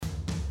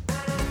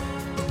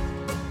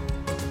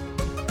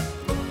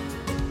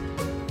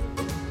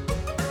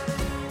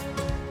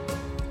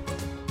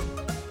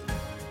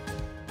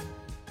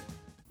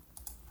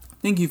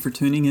Thank you for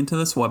tuning into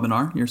this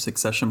webinar, Your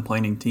Succession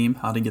Planning Team,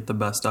 How to Get the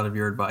Best Out of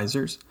Your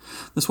Advisors.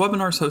 This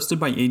webinar is hosted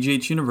by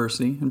AGH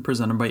University and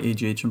presented by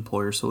AGH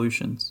Employer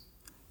Solutions.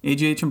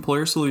 AGH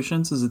Employer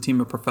Solutions is a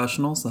team of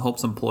professionals that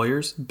helps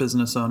employers,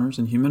 business owners,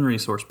 and human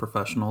resource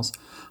professionals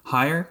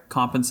hire,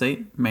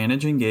 compensate,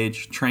 manage,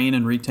 engage, train,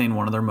 and retain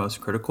one of their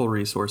most critical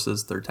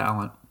resources, their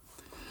talent.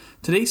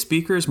 Today's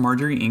speaker is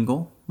Marjorie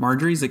Engel.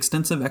 Marjorie's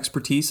extensive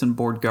expertise in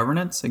board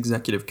governance,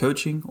 executive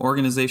coaching,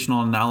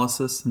 organizational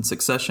analysis, and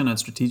succession and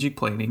strategic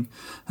planning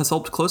has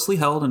helped closely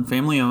held and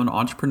family-owned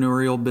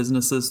entrepreneurial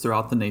businesses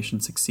throughout the nation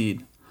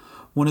succeed.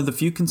 One of the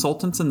few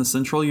consultants in the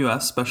central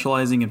U.S.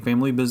 specializing in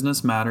family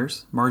business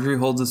matters, Marjorie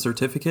holds a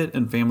certificate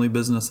in family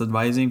business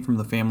advising from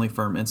the Family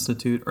Firm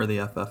Institute, or the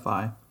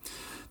FFI.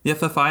 The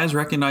FFI has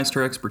recognized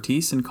her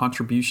expertise and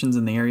contributions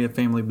in the area of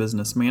family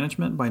business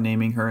management by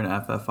naming her an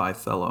FFI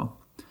Fellow.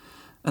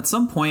 At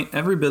some point,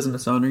 every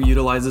business owner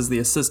utilizes the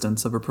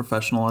assistance of a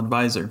professional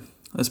advisor.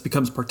 This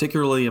becomes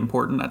particularly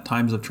important at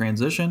times of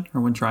transition or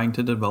when trying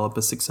to develop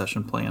a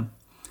succession plan.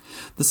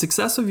 The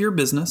success of your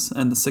business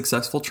and the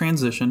successful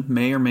transition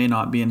may or may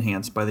not be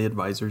enhanced by the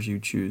advisors you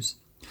choose.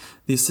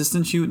 The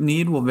assistance you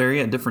need will vary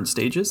at different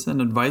stages,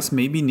 and advice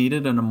may be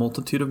needed in a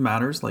multitude of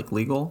matters like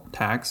legal,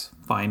 tax,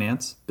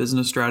 finance,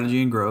 business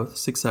strategy and growth,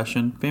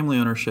 succession, family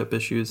ownership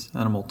issues,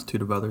 and a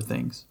multitude of other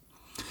things.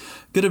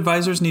 Good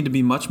advisors need to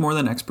be much more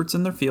than experts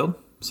in their field,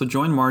 so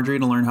join Marjorie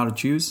to learn how to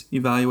choose,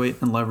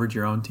 evaluate, and leverage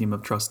your own team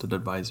of trusted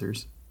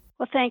advisors.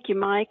 Well, thank you,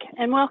 Mike,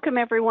 and welcome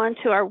everyone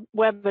to our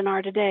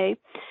webinar today.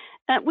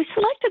 We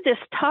selected this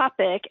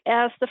topic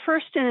as the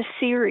first in a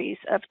series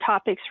of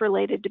topics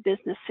related to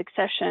business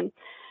succession.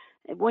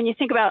 When you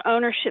think about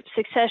ownership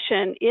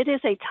succession, it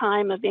is a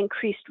time of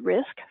increased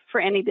risk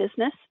for any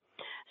business.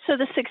 So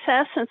the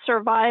success and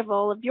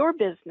survival of your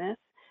business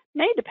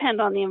may depend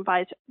on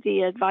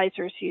the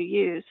advisors you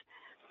use.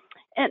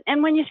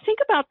 And when you think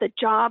about the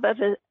job of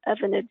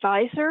an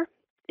advisor,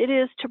 it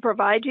is to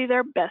provide you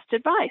their best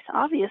advice,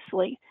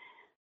 obviously.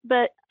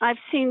 But I've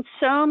seen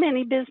so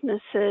many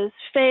businesses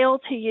fail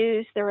to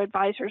use their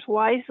advisors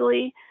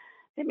wisely.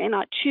 They may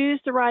not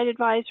choose the right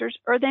advisors,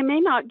 or they may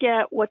not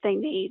get what they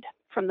need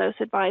from those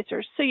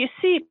advisors. So you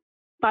see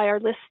by our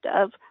list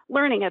of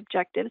learning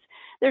objectives,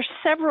 there's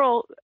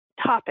several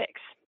topics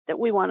that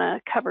we want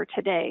to cover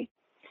today.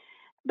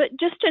 But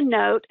just a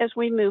note as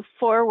we move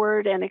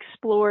forward and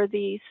explore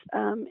these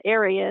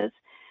areas,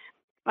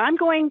 I'm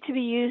going to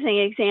be using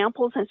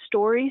examples and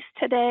stories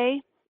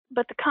today,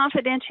 but the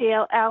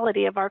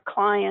confidentiality of our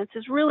clients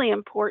is really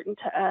important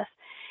to us.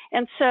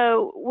 And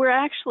so we're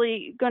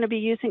actually going to be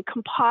using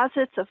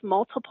composites of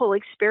multiple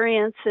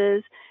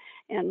experiences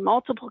and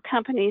multiple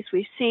companies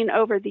we've seen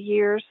over the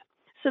years.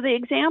 So the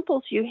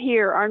examples you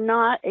hear are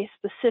not a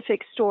specific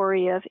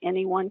story of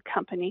any one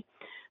company.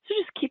 So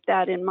just keep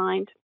that in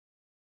mind.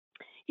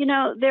 You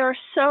know, there are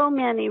so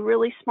many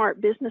really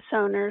smart business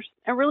owners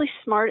and really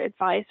smart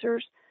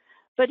advisors,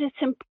 but it's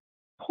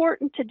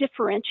important to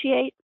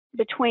differentiate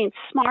between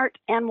smart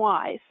and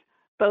wise,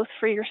 both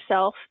for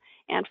yourself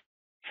and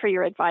for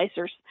your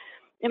advisors.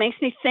 It makes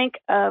me think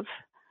of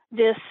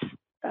this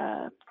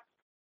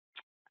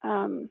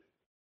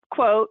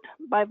quote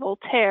by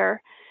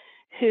Voltaire,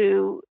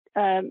 who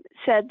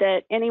said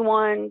that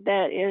anyone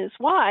that is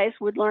wise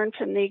would learn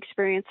from the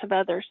experience of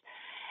others.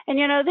 And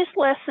you know, this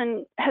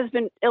lesson has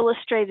been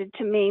illustrated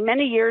to me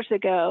many years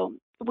ago.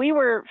 We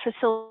were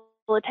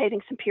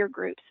facilitating some peer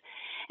groups,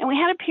 and we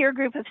had a peer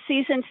group of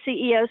seasoned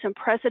CEOs and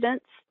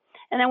presidents,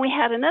 and then we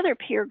had another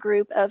peer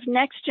group of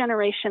next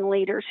generation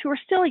leaders who were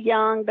still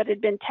young but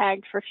had been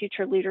tagged for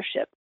future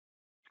leadership.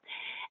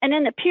 And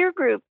in the peer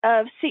group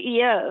of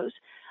CEOs,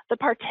 the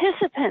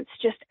participants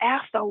just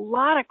asked a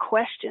lot of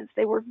questions.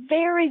 They were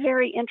very,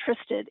 very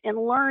interested in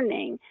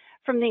learning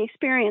from the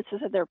experiences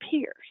of their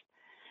peers.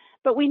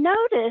 But we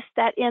noticed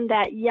that in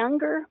that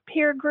younger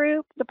peer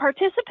group, the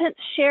participants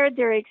shared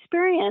their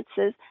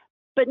experiences,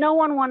 but no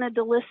one wanted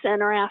to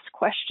listen or ask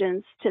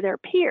questions to their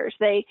peers.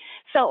 They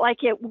felt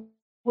like it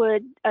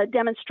would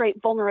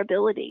demonstrate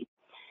vulnerability.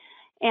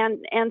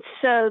 And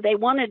so they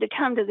wanted to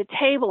come to the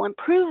table and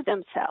prove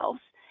themselves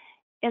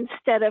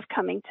instead of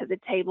coming to the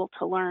table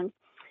to learn.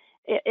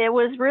 It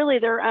was really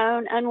their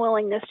own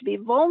unwillingness to be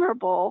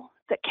vulnerable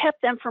that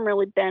kept them from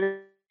really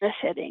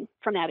benefiting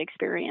from that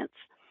experience.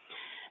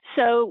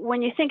 So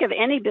when you think of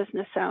any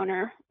business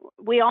owner,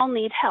 we all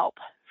need help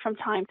from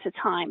time to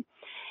time.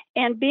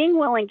 And being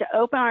willing to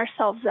open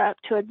ourselves up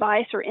to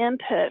advice or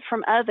input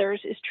from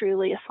others is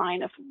truly a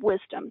sign of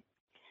wisdom.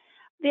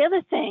 The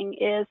other thing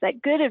is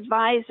that good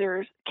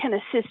advisors can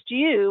assist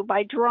you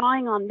by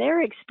drawing on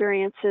their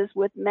experiences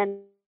with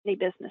many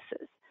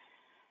businesses.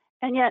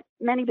 And yet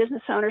many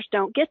business owners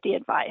don't get the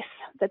advice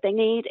that they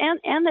need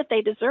and that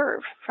they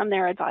deserve from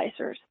their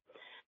advisors.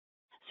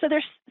 So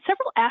there's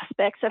several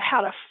aspects of how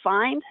to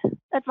find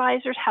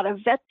advisors, how to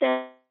vet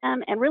them,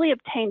 and really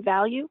obtain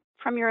value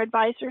from your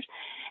advisors.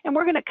 And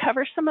we're going to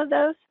cover some of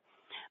those.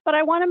 But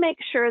I want to make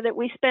sure that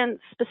we spend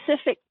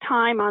specific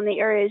time on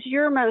the areas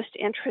you're most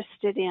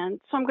interested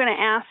in. So I'm going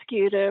to ask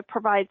you to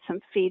provide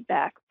some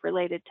feedback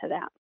related to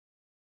that.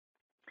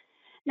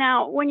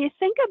 Now, when you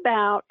think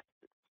about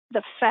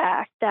the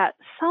fact that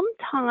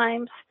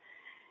sometimes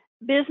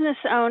business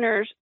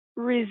owners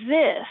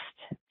resist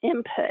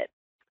input,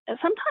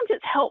 sometimes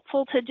it's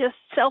helpful to just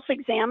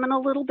self-examine a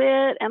little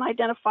bit and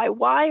identify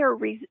why are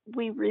we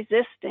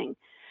resisting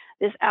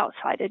this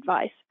outside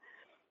advice.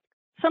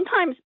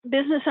 Sometimes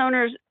business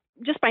owners,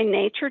 just by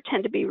nature,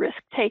 tend to be risk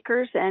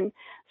takers, and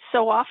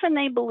so often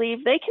they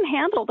believe they can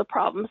handle the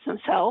problems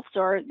themselves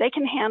or they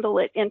can handle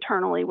it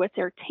internally with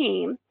their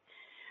team.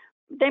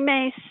 They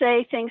may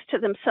say things to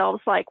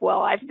themselves like,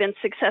 well, I've been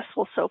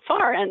successful so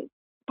far, and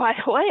by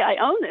the way, I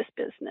own this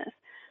business.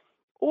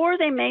 Or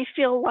they may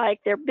feel like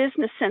their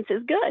business sense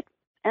is good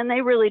and they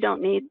really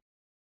don't need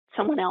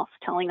someone else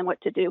telling them what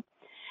to do.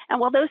 And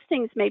while those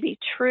things may be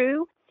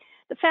true,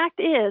 the fact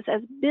is,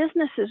 as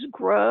businesses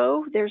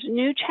grow, there's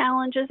new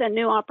challenges and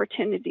new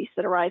opportunities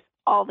that arise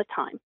all the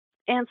time.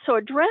 And so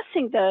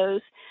addressing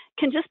those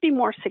can just be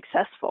more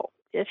successful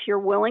if you're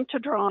willing to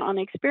draw on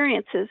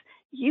experiences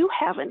you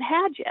haven't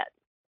had yet.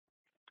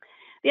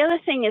 The other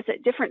thing is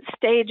at different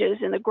stages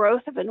in the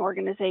growth of an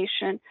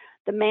organization,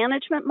 the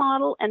management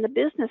model and the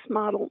business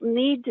model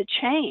need to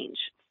change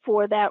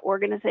for that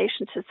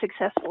organization to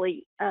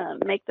successfully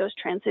make those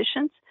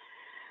transitions.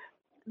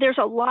 There's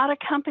a lot of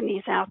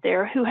companies out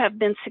there who have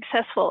been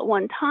successful at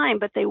one time,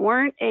 but they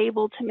weren't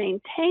able to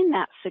maintain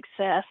that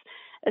success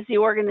as the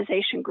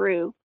organization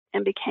grew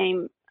and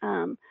became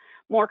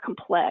more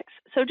complex.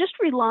 So just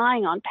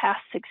relying on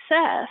past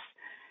success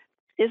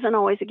isn't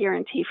always a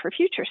guarantee for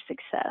future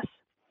success.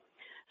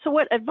 So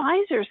what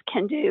advisors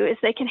can do is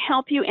they can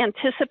help you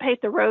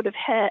anticipate the road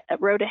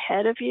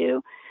ahead of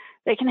you.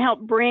 They can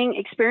help bring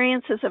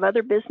experiences of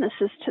other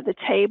businesses to the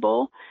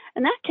table,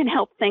 and that can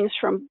help things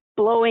from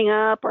blowing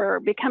up or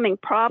becoming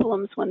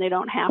problems when they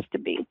don't have to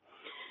be.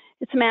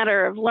 It's a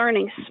matter of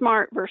learning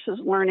smart versus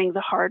learning the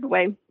hard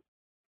way.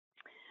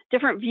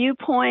 Different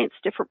viewpoints,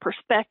 different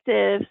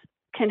perspectives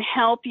can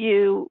help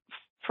you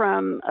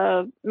from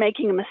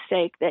making a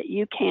mistake that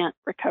you can't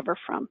recover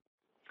from.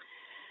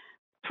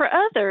 For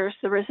others,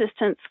 the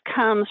resistance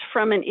comes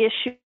from an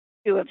issue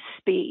of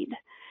speed.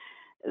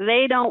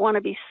 They don't want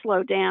to be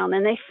slowed down,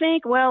 and they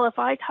think, well, if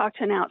I talk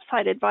to an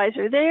outside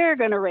advisor, they're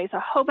going to raise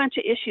a whole bunch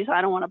of issues I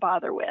don't want to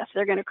bother with.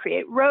 They're going to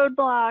create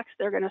roadblocks.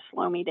 They're going to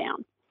slow me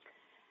down.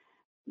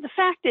 The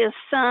fact is,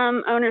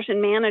 some owners and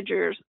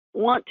managers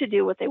want to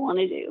do what they want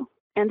to do,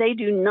 and they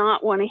do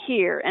not want to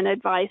hear an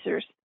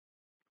advisor's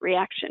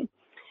reaction.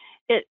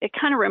 It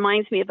kind of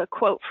reminds me of a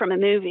quote from a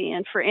movie,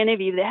 and for any of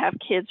you that have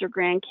kids or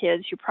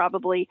grandkids, you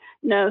probably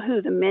know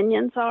who the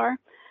Minions are.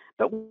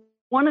 But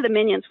one of the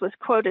Minions was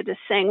quoted as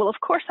saying, well,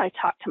 of course I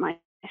talk to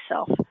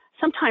myself.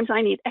 Sometimes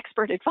I need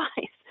expert advice.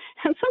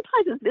 And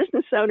sometimes as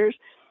business owners,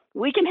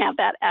 we can have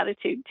that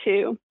attitude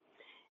too.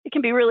 It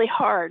can be really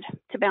hard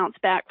to bounce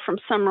back from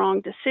some wrong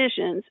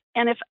decisions.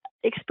 And if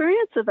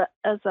experiences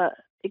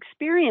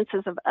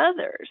of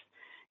others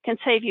can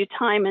save you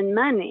time and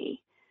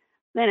money,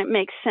 then it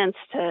makes sense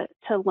to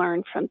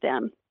learn from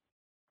them.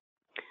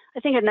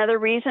 I think another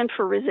reason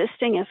for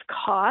resisting is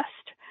cost.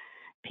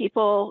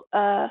 People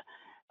are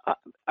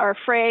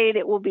afraid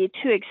it will be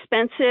too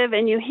expensive,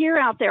 and you hear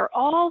out there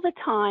all the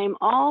time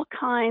all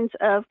kinds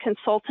of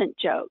consultant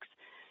jokes.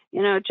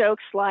 You know,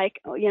 jokes like,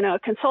 a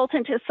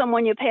consultant is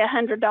someone you pay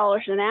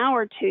 $100 an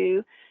hour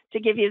to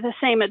give you the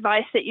same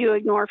advice that you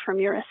ignore from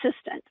your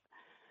assistant.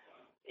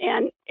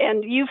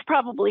 And you've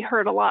probably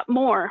heard a lot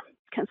more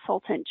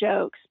consultant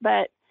jokes,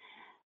 but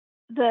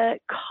the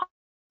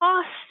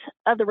cost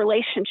of the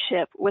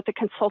relationship with the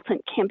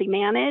consultant can be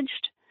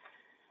managed,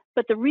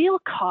 but the real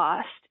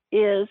cost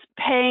is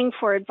paying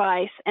for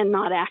advice and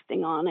not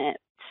acting on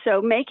it.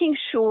 So making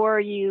sure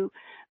you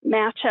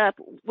match up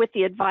with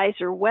the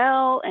advisor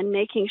well and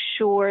making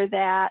sure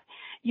that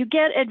you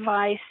get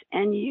advice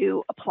and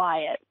you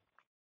apply it.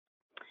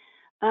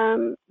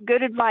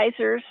 Good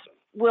advisors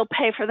will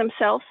pay for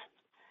themselves,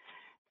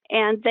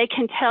 and they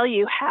can tell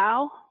you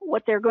how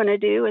what they're going to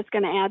do is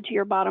going to add to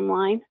your bottom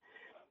line.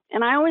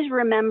 And I always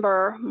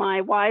remember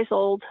my wise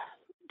old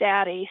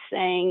daddy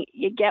saying,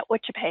 you get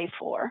what you pay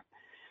for.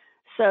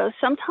 So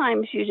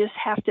sometimes you just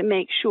have to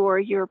make sure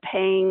you're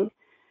paying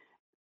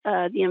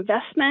the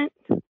investment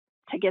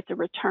to get the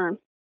return.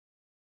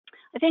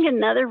 I think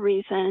another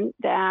reason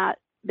that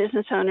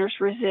business owners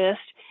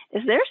resist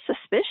is they're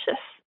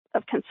suspicious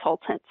of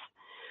consultants.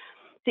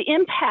 The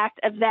impact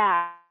of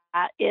that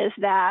is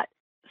that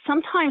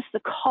sometimes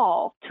the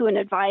call to an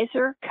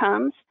advisor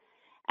comes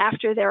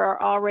after there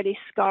are already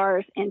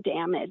scars and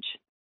damage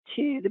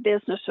to the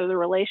business or the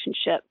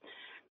relationship.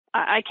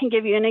 I can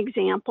give you an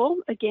example.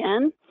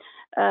 Again,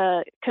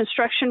 a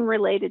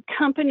construction-related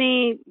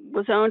company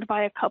was owned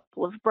by a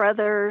couple of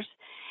brothers,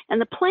 and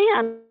the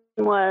plan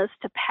was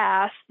to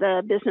pass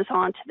the business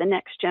on to the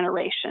next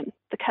generation,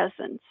 the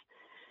cousins.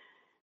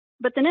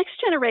 But the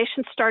next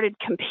generation started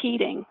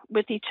competing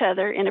with each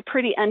other in a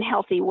pretty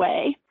unhealthy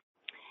way.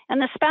 And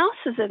the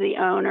spouses of the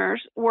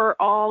owners were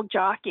all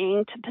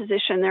jockeying to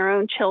position their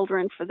own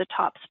children for the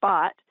top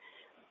spot.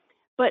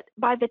 But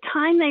by the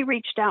time they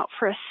reached out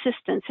for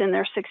assistance in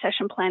their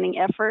succession planning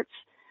efforts,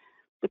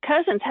 The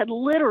cousins had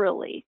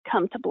literally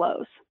come to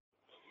blows,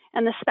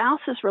 and the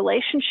spouse's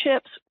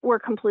relationships were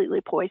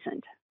completely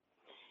poisoned.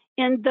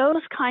 In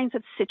those kinds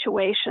of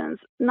situations,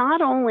 not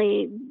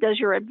only does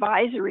your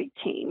advisory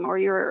team or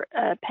your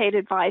paid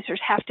advisors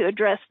have to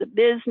address the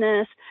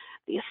business,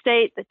 the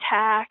estate, the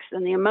tax,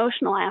 and the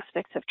emotional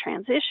aspects of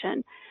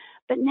transition,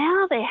 but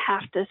now they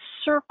have to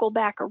circle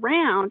back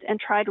around and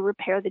try to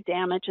repair the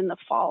damage and the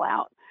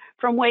fallout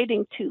from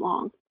waiting too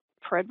long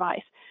for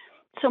advice.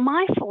 So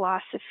my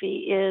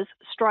philosophy is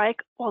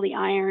strike while the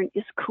iron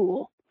is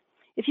cool.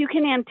 If you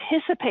can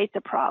anticipate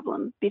the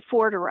problem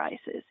before it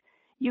arises,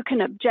 you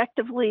can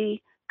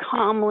objectively,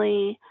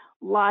 calmly,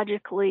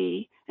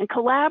 logically, and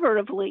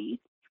collaboratively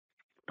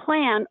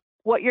plan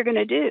what you're going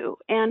to do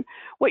and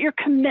what your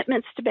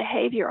commitments to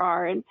behavior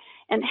are and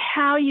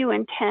how you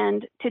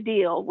intend to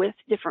deal with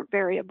different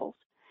variables.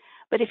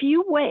 But if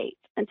you wait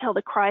until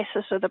the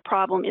crisis or the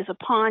problem is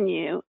upon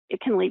you,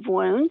 it can leave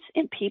wounds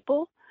in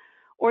people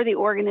or the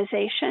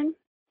organization,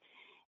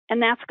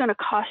 and that's going to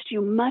cost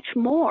you much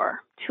more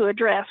to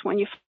address when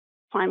you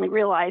finally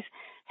realize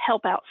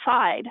help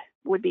outside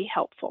would be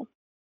helpful.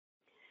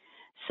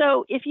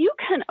 So if you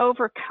can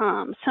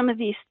overcome some of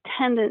these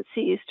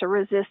tendencies to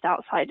resist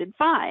outside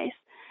advice,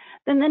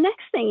 then the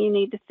next thing you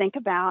need to think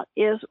about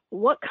is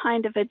what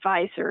kind of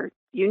advisor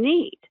you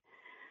need.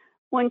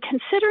 When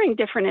considering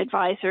different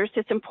advisors,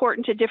 it's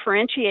important to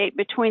differentiate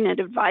between an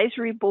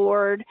advisory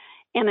board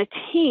and a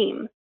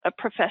team of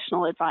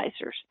professional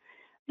advisors.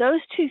 Those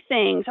two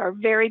things are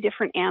very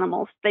different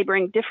animals. They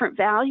bring different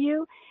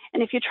value,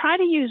 and if you try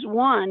to use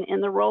one in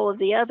the role of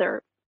the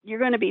other, you're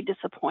going to be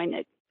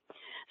disappointed.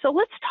 So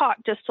let's talk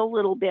just a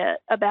little bit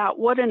about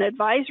what an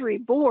advisory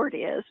board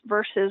is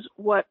versus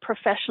what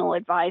professional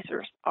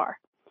advisors are.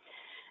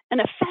 An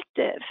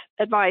effective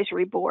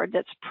advisory board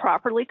that's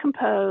properly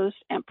composed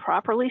and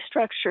properly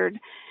structured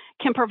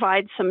can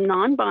provide some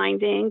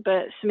non-binding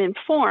but some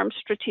informed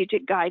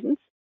strategic guidance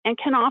and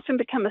can often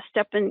become a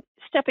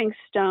stepping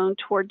stone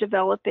toward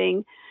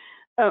developing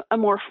a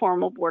more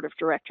formal board of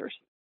directors.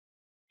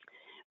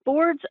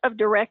 Boards of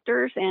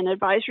directors and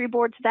advisory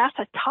boards, that's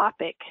a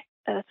topic.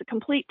 It's a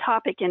complete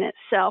topic in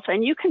itself,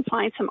 and you can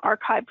find some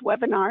archived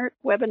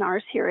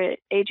webinars here at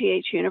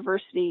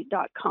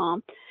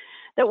aghuniversity.com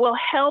that will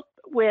help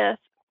with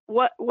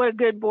what a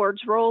good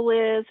board's role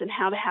is and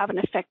how to have an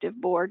effective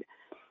board.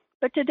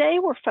 But today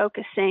we're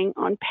focusing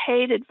on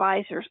paid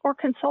advisors or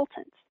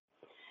consultants.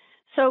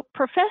 So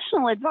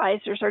professional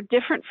advisors are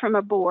different from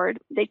a board.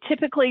 They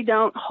typically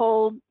don't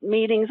hold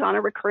meetings on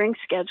a recurring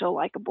schedule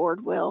like a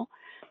board will,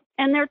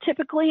 and they're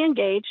typically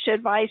engaged to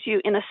advise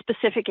you in a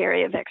specific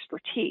area of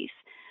expertise.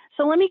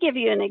 So let me give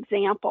you an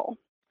example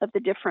of the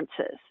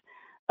differences.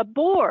 A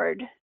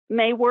board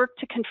may work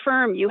to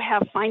confirm you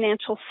have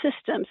financial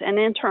systems and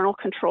internal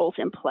controls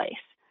in place.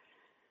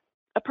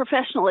 A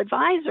professional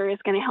advisor is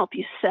going to help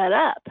you set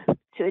up,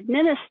 to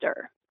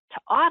administer, to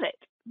audit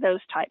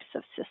those types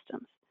of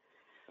systems.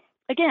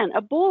 Again,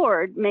 a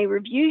board may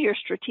review your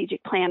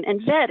strategic plan and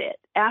vet it,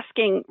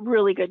 asking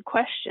really good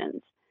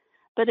questions.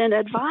 But an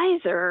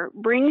advisor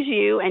brings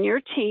you and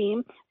your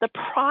team the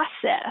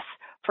process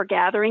for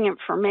gathering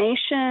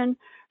information,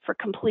 for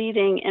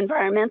completing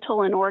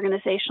environmental and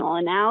organizational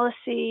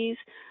analyses,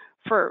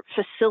 for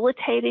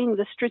facilitating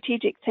the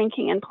strategic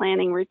thinking and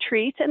planning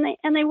retreats,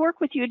 and they work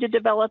with you to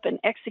develop an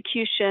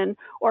execution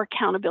or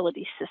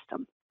accountability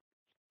system.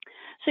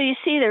 So you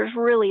see there's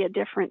really a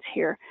difference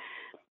here.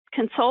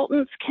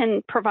 Consultants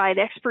can provide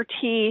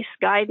expertise,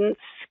 guidance,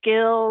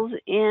 skills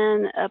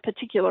in a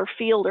particular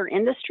field or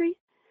industry.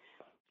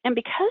 And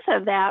because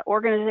of that,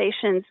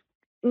 organizations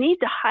need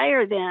to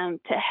hire them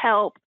to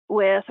help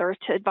with or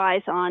to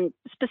advise on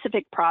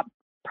specific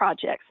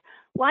projects,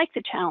 like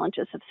the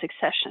challenges of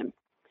succession.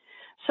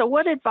 So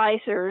what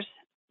advisors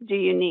do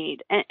you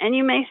need? And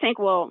you may think,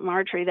 well,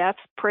 Marjorie, that's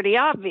pretty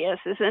obvious,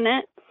 isn't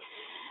it?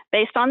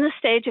 Based on the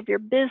stage of your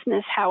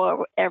business,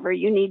 however,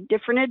 you need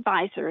different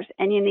advisors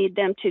and you need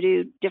them to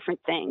do different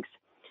things.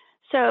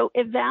 So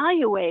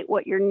evaluate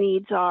what your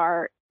needs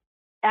are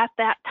at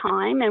that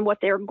time and what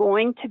they're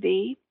going to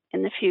be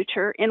in the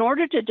future in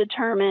order to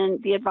determine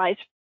the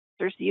advisors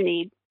you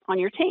need on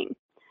your team.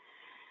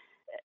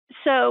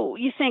 So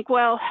you think,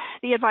 well,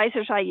 the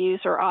advisors I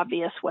use are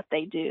obvious what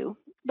they do,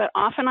 but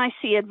often I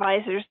see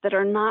advisors that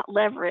are not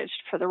leveraged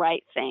for the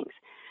right things.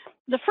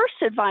 The first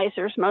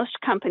advisors most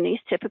companies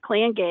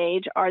typically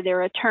engage are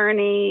their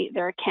attorney,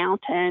 their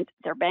accountant,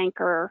 their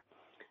banker.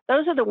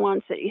 Those are the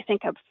ones that you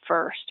think of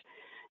first.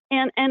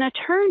 And an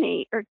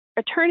attorney or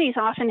attorneys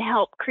often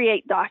help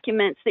create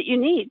documents that you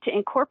need to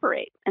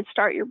incorporate and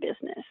start your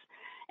business.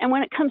 And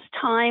when it comes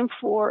time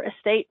for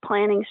estate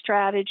planning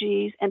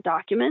strategies and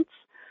documents,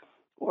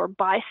 or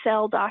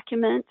buy-sell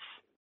documents,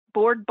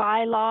 board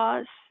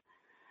bylaws,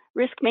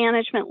 risk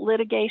management,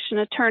 litigation,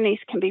 attorneys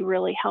can be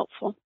really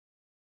helpful.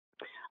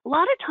 A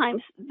lot of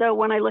times, though,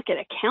 when I look at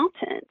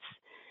accountants,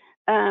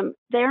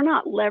 they're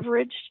not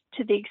leveraged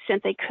to the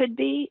extent they could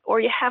be, or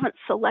you haven't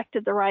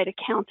selected the right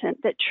accountant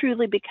that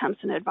truly becomes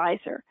an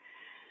advisor.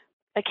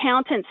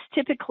 Accountants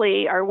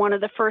typically are one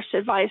of the first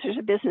advisors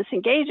a business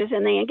engages,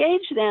 and they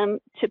engage them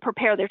to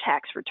prepare their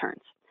tax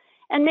returns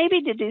and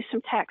maybe to do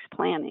some tax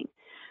planning.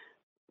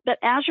 But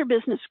as your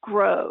business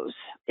grows,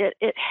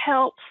 it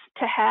helps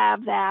to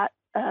have that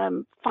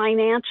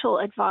financial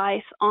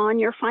advice on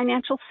your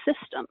financial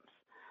systems,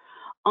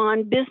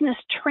 on business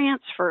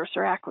transfers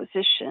or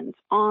acquisitions,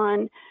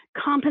 on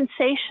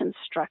compensation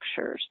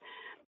structures.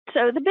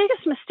 So the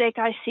biggest mistake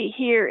I see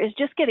here is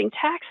just getting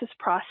taxes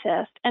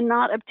processed and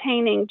not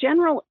obtaining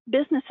general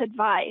business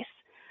advice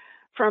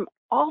from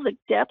all the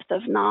depth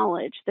of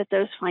knowledge that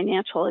those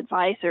financial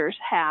advisors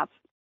have.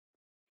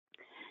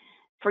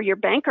 For your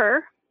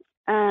banker,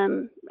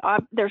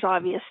 there's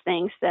obvious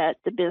things that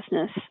the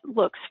business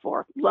looks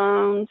for: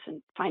 loans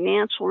and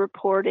financial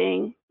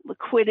reporting,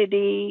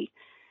 liquidity,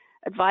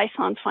 advice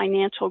on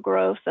financial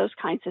growth, those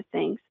kinds of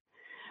things.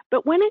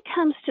 But when it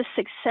comes to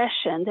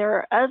succession, there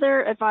are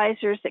other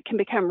advisors that can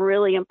become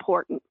really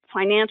important: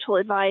 financial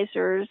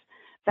advisors,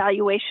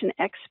 valuation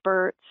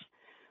experts.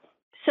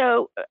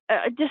 So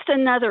just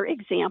another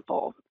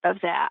example of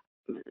that.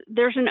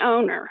 There's an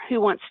owner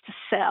who wants to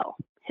sell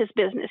his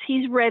business.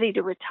 He's ready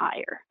to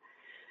retire.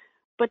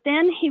 But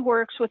then he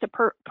works with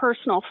a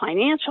personal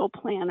financial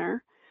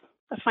planner,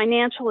 a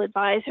financial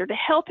advisor, to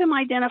help him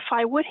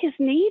identify what his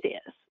need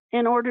is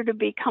in order to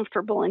be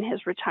comfortable in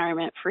his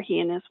retirement for he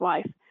and his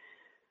wife.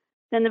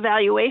 Then the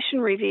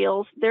valuation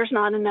reveals there's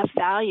not enough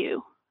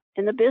value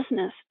in the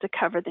business to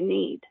cover the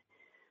need.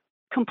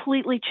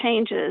 Completely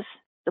changes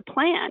the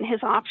plan.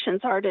 His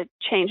options are to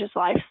change his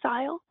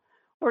lifestyle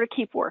or to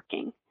keep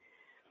working.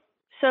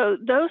 So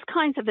those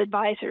kinds of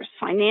advisors,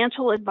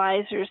 financial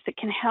advisors that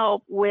can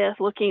help with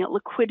looking at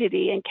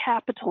liquidity and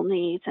capital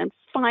needs and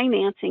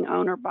financing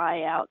owner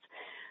buyouts,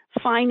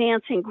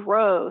 financing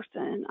growth,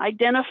 and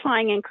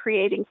identifying and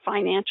creating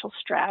financial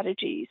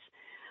strategies.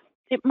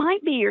 It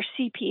might be your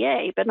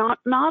CPA, but not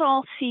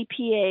all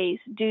CPAs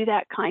do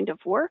that kind of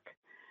work.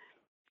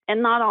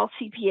 And not all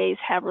CPAs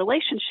have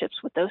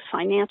relationships with those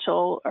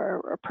financial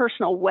or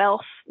personal wealth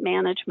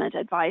management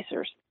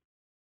advisors.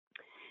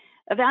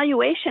 A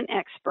valuation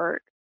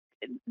expert,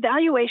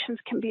 valuations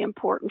can be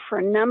important for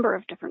a number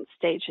of different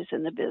stages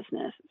in the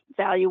business: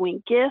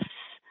 valuing gifts,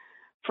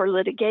 for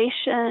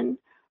litigation,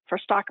 for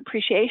stock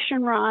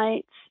appreciation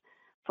rights,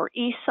 for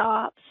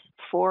ESOPs,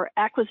 for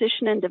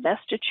acquisition and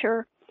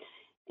divestiture.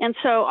 And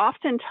so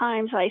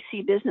oftentimes I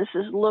see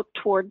businesses look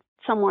toward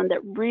someone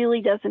that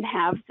really doesn't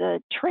have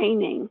the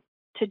training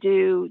to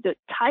do the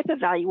type of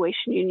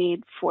valuation you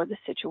need for the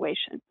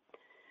situation.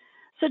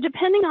 So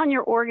depending on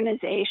your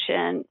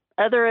organization,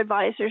 other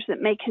advisors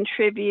that may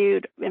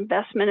contribute: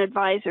 investment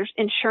advisors,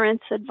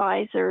 insurance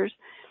advisors,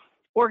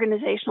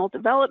 organizational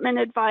development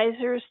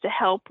advisors to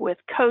help with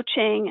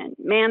coaching and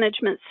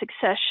management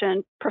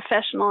succession,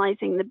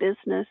 professionalizing the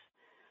business,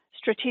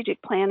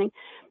 strategic planning.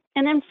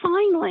 And then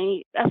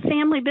finally, a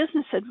family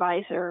business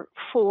advisor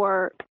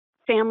for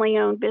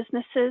family-owned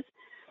businesses.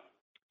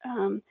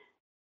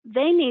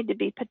 They need to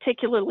be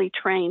particularly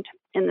trained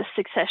in the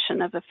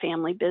succession of a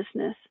family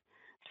business.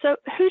 So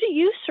who do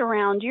you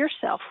surround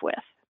yourself with?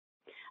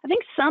 I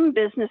think some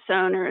business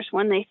owners,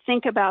 when they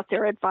think about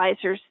their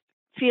advisors,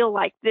 feel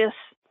like this,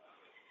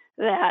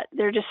 that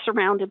they're just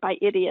surrounded by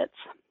idiots.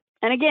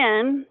 And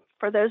again,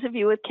 for those of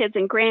you with kids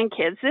and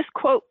grandkids, this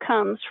quote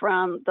comes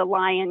from The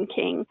Lion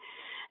King.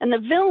 And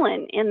the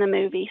villain in the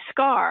movie,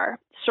 Scar,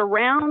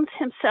 surrounds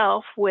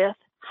himself with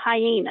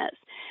hyenas.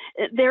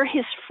 They're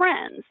his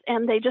friends,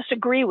 and they just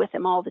agree with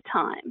him all the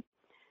time.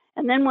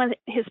 And then when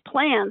his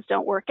plans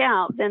don't work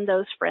out, then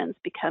those friends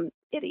become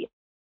idiots.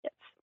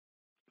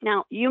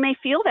 Now, you may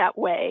feel that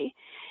way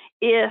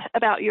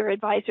about your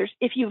advisors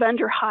if you've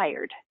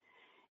underhired.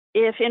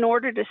 If in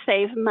order to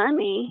save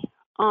money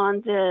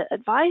on the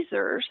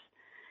advisors,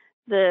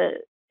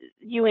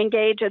 you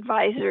engage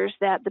advisors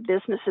that the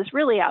business is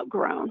really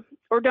outgrown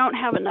or don't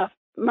have enough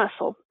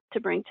muscle to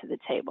bring to the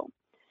table.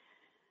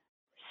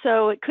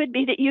 So it could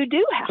be that you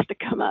do have to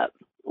come up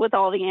with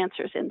all the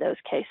answers in those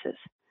cases.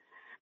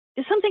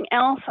 Something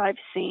else I've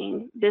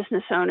seen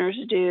business owners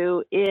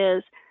do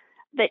is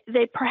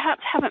they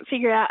perhaps haven't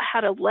figured out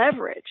how to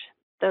leverage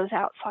those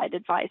outside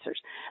advisors.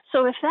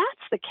 So if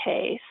that's the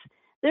case,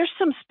 there's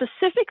some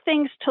specific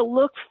things to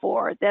look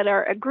for that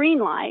are a green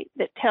light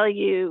that tell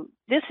you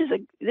this is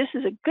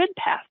a good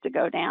path to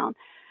go down,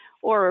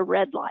 or a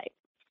red light,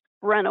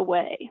 run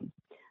away.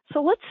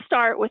 So let's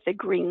start with the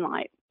green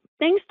light.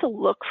 Things to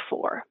look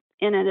for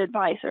in an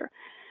advisor.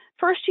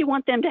 First, you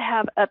want them to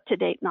have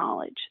up-to-date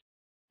knowledge.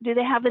 Do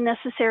they have the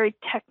necessary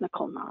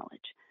technical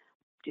knowledge?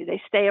 Do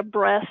they stay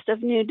abreast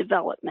of new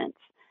developments?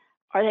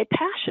 Are they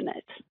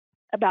passionate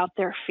about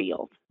their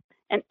field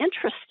and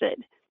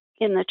interested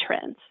in the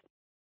trends?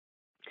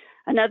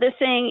 Another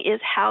thing is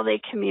how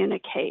they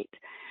communicate.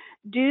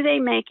 Do they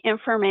make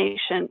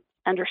information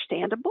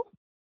understandable?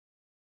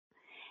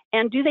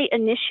 And do they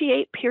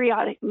initiate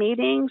periodic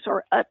meetings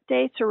or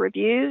updates or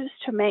reviews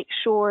to make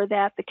sure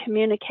that the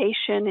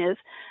communication is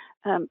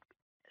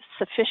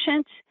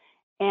sufficient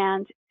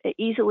and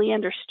easily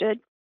understood?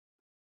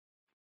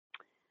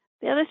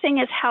 The other thing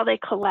is how they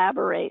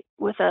collaborate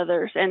with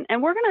others. And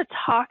we're going to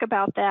talk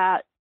about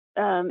that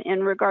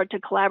in regard to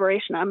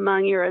collaboration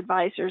among your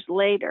advisors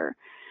later.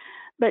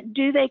 But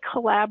do they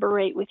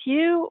collaborate with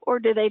you, or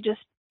do they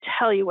just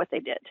tell you what they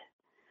did?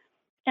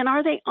 And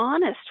are they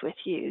honest with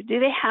you? Do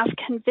they have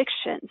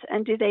convictions,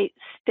 and do they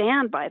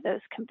stand by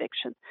those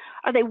convictions?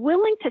 Are they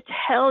willing to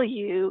tell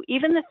you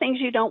even the things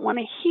you don't want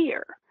to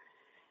hear,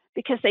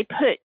 because they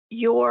put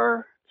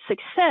your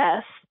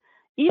success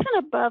even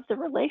above the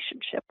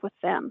relationship with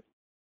them?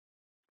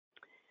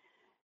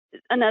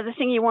 Another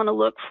thing you want to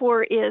look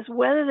for is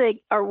whether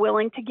they are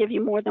willing to give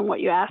you more than what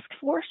you ask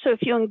for. So if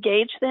you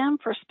engage them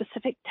for a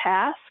specific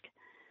task,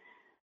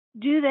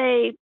 do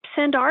they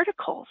send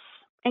articles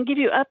and give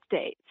you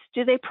updates?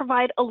 Do they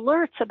provide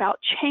alerts about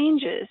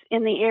changes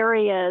in the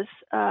areas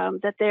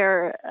that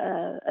they're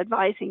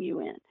advising you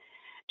in?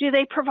 Do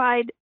they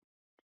provide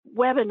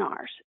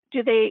webinars?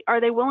 Are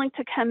they willing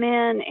to come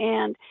in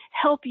and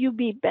help you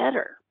be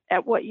better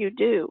at what you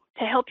do,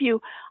 to help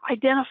you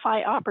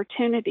identify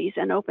opportunities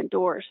and open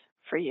doors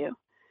for you?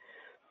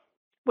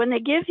 When they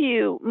give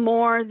you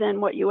more than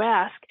what you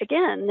ask,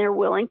 again, they're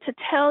willing to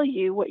tell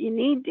you what you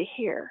need to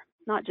hear,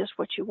 not just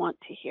what you want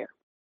to hear.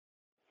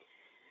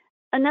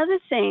 Another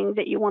thing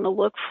that you want to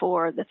look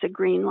for that's a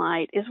green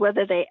light is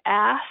whether they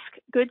ask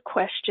good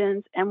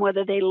questions and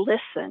whether they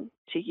listen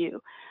to you.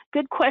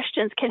 Good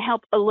questions can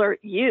help alert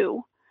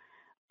you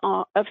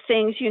of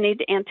things you need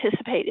to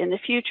anticipate in the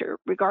future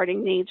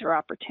regarding needs or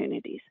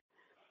opportunities.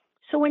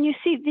 So when you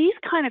see these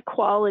kind of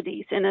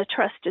qualities in a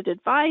trusted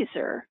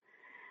advisor,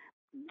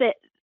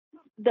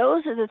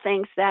 those are the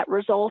things that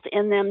result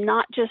in them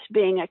not just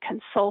being a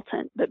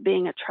consultant, but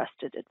being a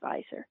trusted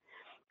advisor.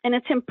 And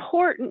it's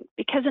important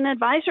because an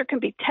advisor can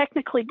be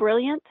technically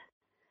brilliant,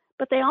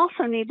 but they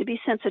also need to be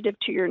sensitive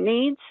to your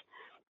needs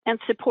and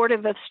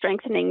supportive of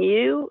strengthening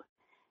you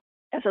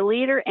as a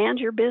leader and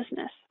your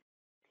business.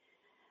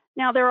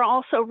 Now, there are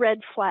also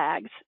red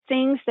flags,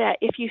 things that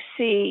if you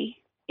see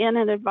in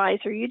an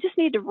advisor, you just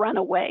need to run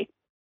away.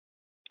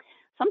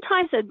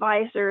 Sometimes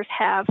advisors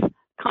have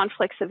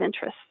conflicts of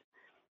interest.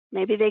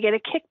 Maybe they get a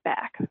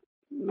kickback.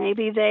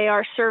 Maybe they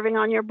are serving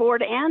on your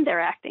board and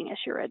they're acting as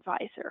your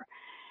advisor.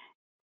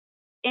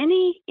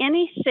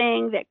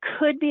 Anything that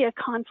could be a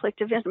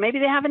conflict of interest. Maybe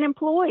they have an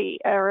employee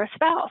or a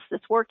spouse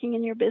that's working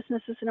in your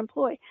business as an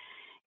employee.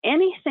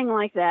 Anything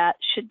like that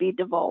should be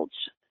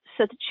divulged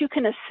so that you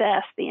can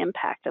assess the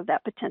impact of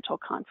that potential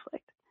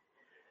conflict.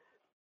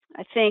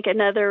 I think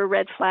another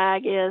red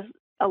flag is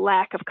a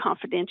lack of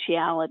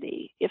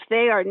confidentiality. If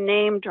they are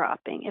name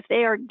dropping, if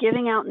they are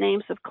giving out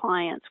names of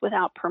clients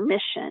without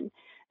permission,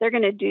 they're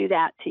going to do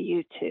that to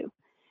you too.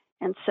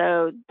 And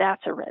so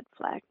that's a red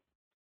flag.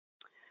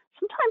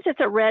 Sometimes it's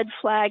a red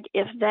flag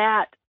if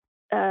that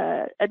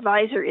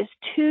advisor is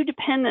too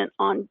dependent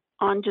on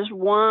just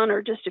one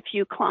or just a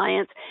few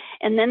clients,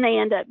 and then they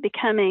end up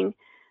becoming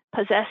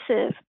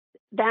possessive.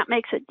 That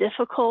makes it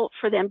difficult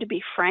for them to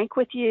be frank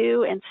with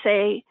you and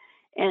say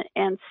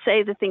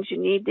the things you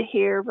need to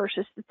hear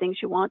versus the things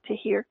you want to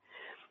hear.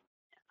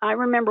 I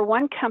remember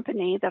one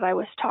company that I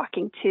was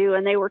talking to,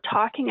 and they were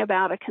talking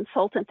about a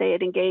consultant they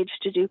had engaged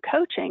to do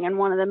coaching, and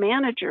one of the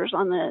managers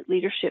on the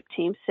leadership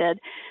team said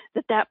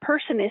that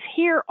person is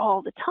here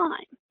all the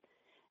time.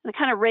 And it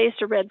kind of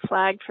raised a red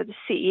flag for the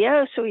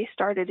CEO, so he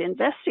started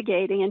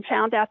investigating and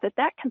found out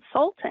that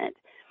consultant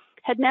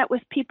had met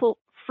with people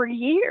for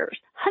years,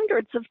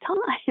 hundreds of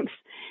times,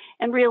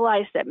 and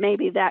realized that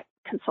maybe that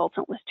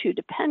consultant was too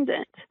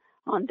dependent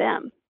on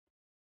them.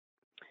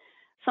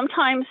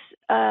 Sometimes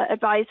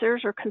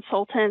advisors or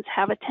consultants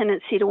have a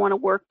tendency to want to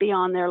work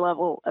beyond their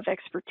level of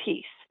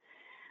expertise.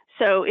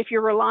 So if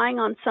you're relying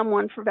on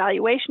someone for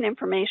valuation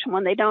information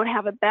when they don't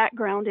have a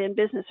background in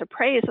business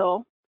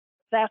appraisal,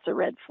 that's a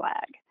red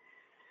flag.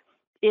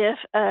 If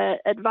an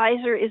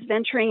advisor is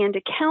venturing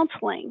into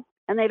counseling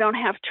and they don't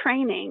have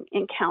training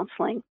in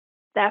counseling,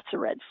 that's a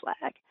red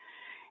flag.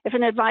 If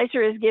an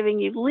advisor is giving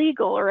you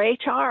legal or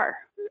HR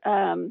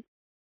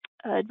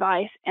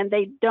advice and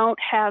they don't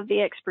have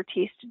the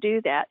expertise to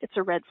do that, it's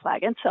a red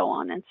flag, and so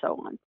on and so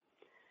on.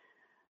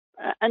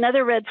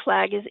 Another red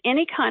flag is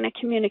any kind of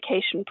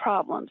communication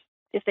problems.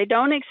 If they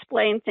don't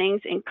explain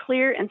things in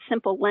clear and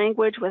simple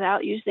language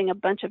without using a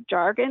bunch of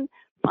jargon,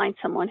 find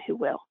someone who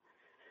will.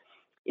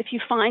 If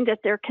you find that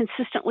they're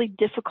consistently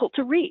difficult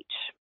to reach,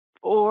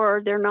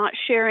 or they're not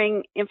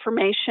sharing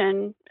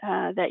information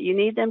that you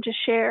need them to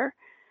share,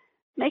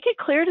 make it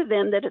clear to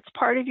them that it's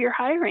part of your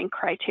hiring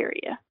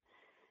criteria.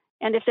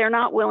 And if they're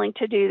not willing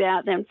to do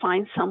that, then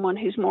find someone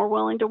who's more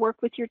willing to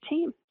work with your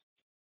team.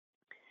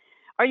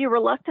 Are you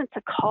reluctant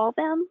to call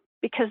them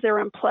because they're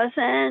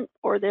unpleasant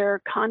or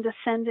they're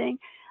condescending?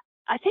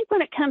 I think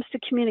when it comes to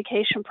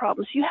communication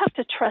problems, you have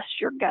to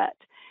trust your gut.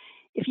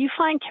 If you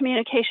find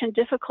communication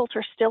difficult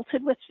or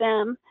stilted with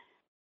them,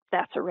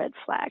 that's a red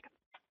flag.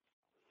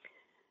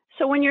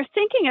 So when you're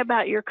thinking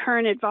about your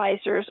current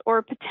advisors or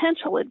a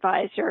potential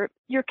advisor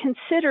you're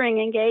considering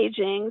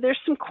engaging, there's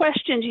some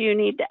questions you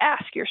need to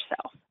ask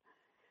yourself.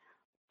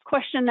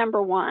 Question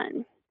number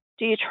one,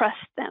 do you trust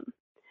them?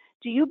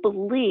 Do you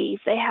believe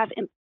they have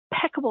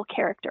impeccable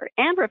character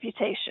and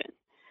reputation?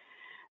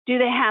 Do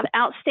they have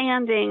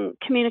outstanding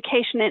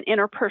communication and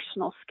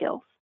interpersonal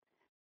skills?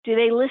 Do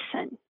they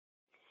listen?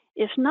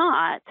 If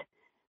not,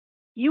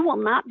 you will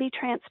not be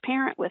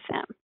transparent with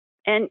them,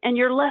 and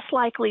you're less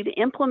likely to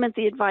implement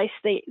the advice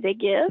they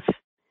give.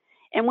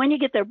 And when you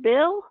get their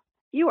bill,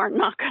 you are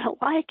not going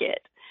to like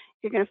it.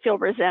 You're going to feel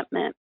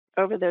resentment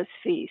over those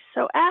fees.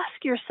 So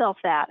ask yourself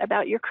that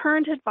about your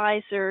current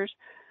advisors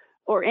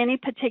or any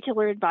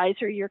particular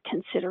advisor you're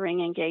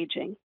considering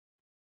engaging.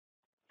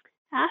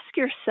 Ask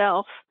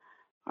yourself,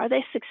 are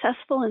they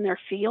successful in their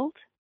field?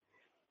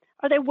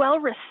 Are they well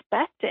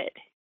respected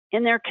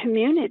in their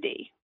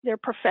community, their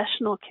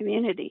professional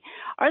community?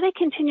 Are they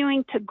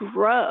continuing to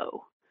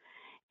grow?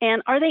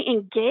 And are they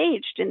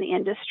engaged in the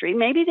industry?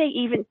 Maybe they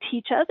even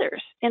teach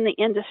others in the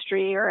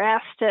industry or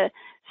asked to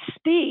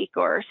speak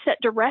or set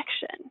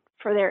direction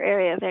for their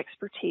area of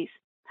expertise.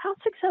 How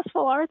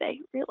successful are they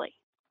really?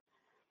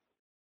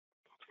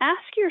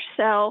 Ask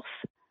yourself,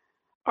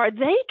 are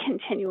they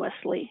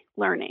continuously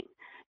learning?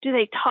 Do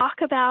they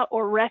talk about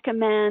or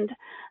recommend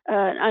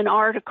an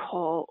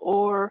article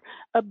or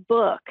a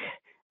book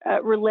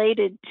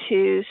related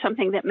to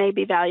something that may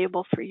be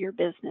valuable for your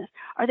business?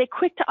 Are they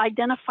quick to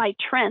identify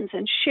trends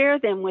and share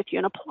them with you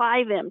and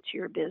apply them to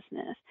your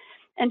business?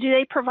 And do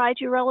they provide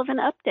you relevant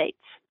updates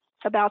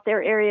about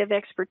their area of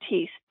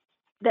expertise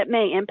that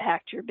may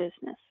impact your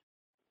business?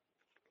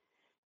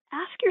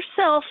 Ask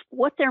yourself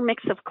what their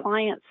mix of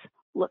clients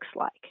looks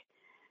like.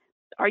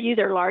 Are you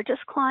their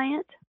largest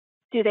client?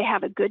 Do they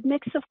have a good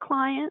mix of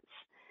clients?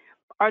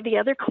 Are the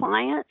other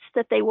clients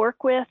that they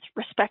work with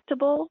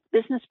respectable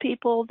business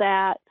people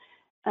that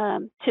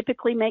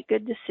typically make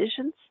good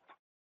decisions?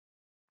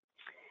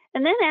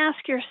 And then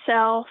ask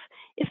yourself,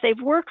 if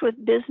they've worked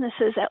with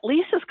businesses at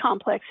least as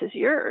complex as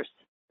yours,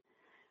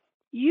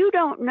 you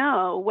don't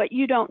know what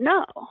you don't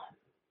know.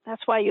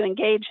 That's why you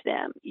engage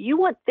them. You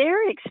want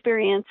their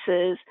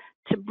experiences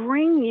to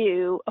bring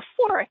you a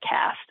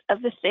forecast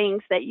of the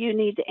things that you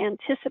need to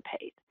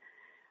anticipate.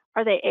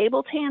 Are they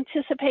able to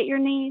anticipate your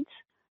needs,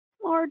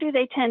 or do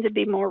they tend to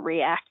be more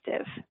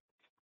reactive?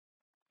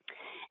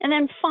 And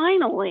then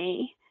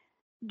finally,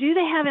 do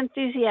they have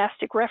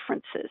enthusiastic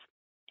references?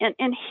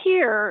 And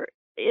here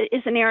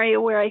is an area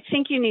where I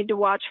think you need to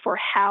watch for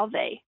how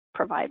they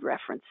provide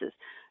references.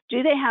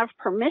 Do they have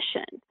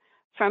permission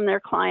from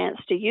their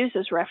clients to use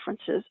as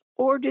references,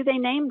 or do they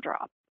name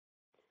drop?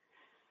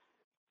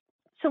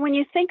 So when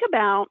you think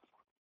about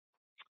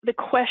the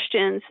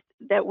questions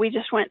that we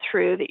just went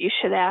through that you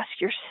should ask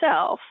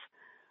yourself,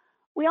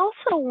 we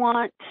also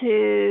want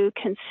to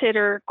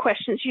consider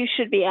questions you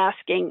should be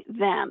asking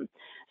them.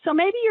 So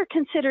maybe you're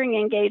considering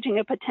engaging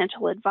a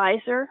potential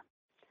advisor.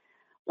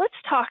 Let's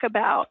talk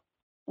about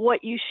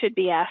what you should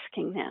be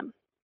asking them.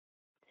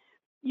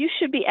 You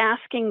should be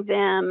asking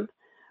them,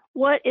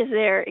 what is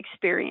their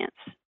experience?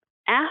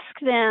 Ask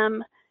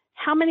them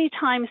how many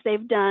times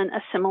they've done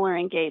a similar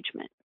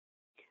engagement.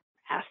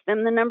 Ask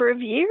them the number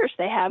of years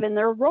they have in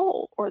their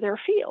role or their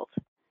field.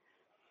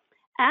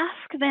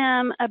 Ask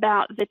them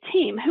about the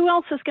team. Who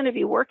else is going to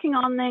be working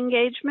on the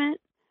engagement,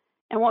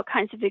 and what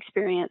kinds of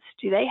experience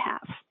do they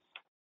have?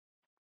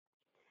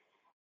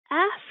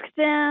 Ask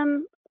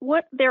them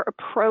what their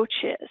approach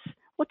is,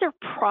 what their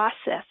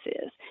process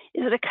is.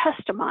 Is it a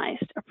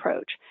customized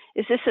approach?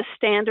 Is this a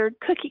standard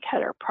cookie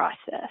cutter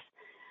process?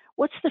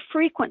 What's the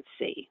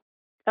frequency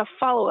of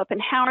follow-up,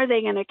 and how are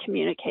they going to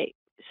communicate?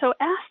 So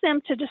ask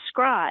them to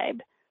describe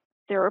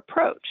their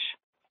approach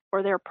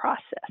or their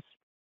process.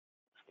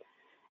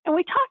 And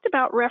we talked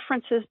about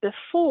references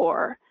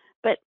before,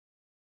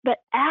 but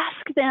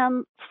ask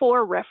them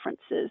for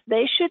references.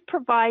 They should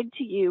provide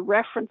to you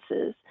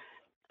references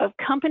of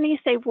companies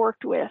they've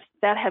worked with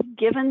that have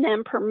given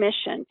them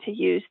permission to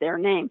use their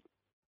name.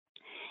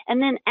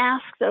 And then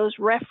ask those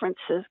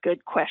references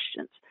good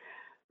questions.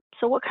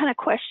 So what kind of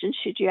questions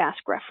should you ask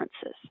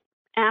references?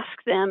 Ask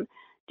them,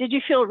 did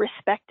you feel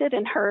respected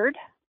and heard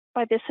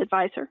by this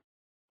advisor?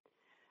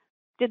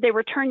 Did they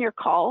return your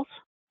calls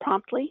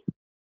promptly?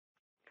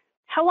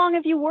 How long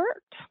have you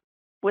worked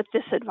with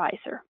this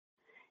advisor,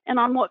 and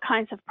on what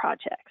kinds of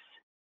projects?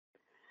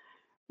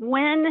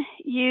 When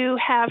you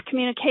have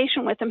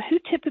communication with them, who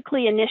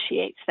typically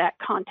initiates that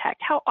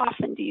contact? How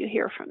often do you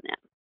hear from them?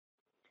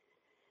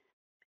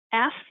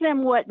 Ask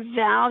them what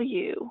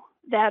value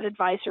that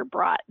advisor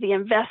brought, the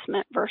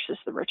investment versus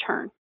the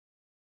return.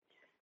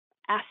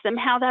 Ask them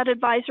how that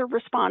advisor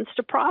responds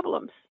to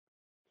problems.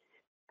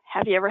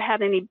 Have you ever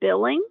had any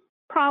billing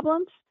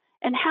problems?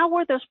 And how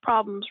were those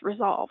problems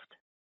resolved?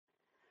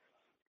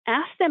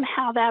 Ask them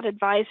how that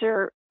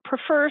advisor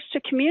prefers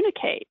to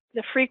communicate,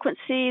 the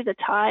frequency, the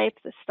type,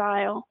 the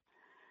style.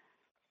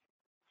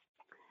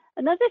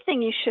 Another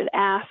thing you should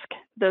ask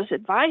those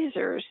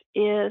advisors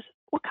is,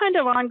 what kind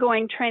of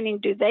ongoing training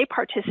do they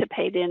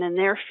participate in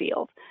their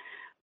field?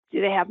 Do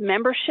they have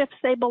memberships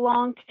they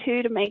belong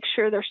to make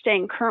sure they're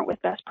staying current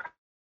with best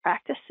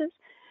practices?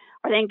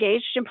 Are they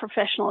engaged in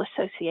professional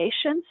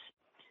associations?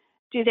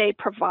 Do they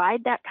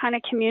provide that kind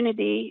of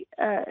community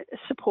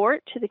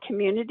support to the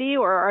community,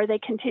 or are they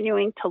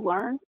continuing to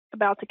learn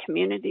about the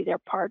community they're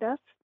part of.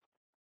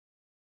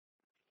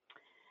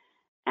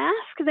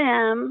 Ask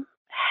them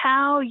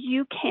how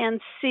you can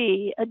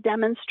see a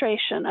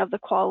demonstration of the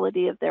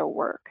quality of their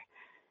work.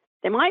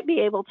 They might be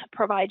able to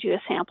provide you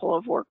a sample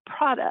of work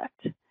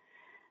product.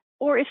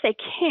 Or if they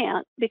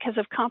can't, because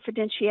of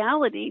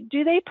confidentiality,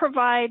 do they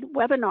provide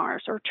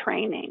webinars or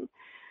training?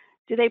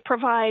 Do they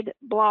provide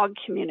blog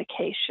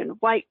communication,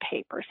 white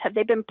papers? Have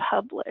they been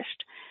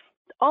published?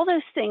 All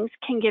those things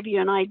can give you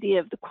an idea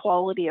of the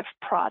quality of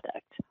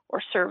product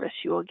or service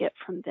you will get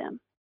from them.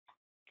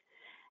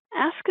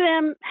 Ask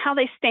them how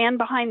they stand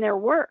behind their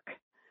work.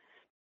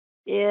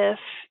 If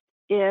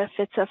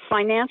it's a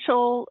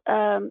financial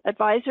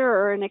advisor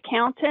or an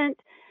accountant,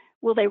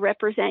 will they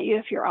represent you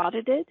if you're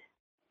audited?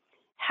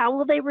 How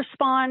will they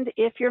respond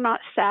if you're not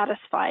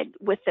satisfied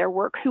with their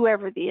work,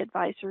 whoever the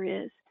advisor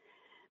is?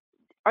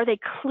 Are they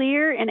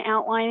clear in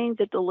outlining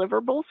the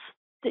deliverables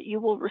that you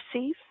will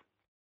receive?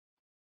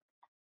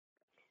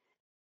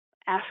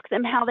 Ask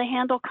them how they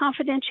handle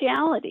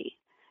confidentiality.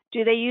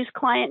 Do they use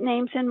client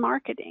names in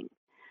marketing?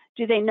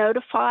 Do they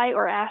notify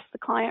or ask the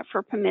client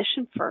for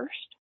permission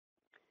first?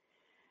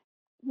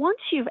 Once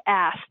you've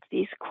asked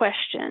these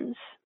questions,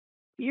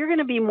 you're going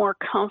to be more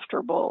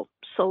comfortable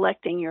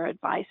selecting your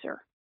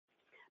advisor.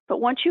 But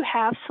once you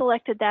have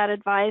selected that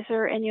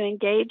advisor and you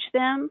engage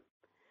them,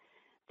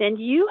 then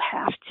you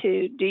have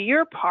to do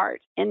your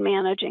part in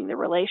managing the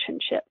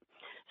relationship.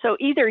 So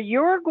either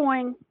you're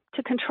going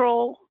to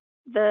control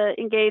the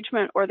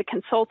engagement or the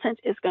consultant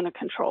is going to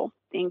control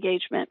the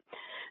engagement.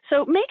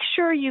 So make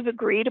sure you've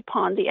agreed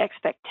upon the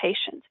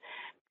expectations.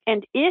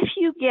 And if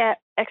you get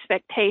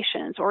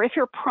expectations or if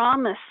you're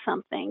promised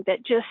something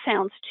that just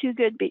sounds too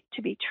good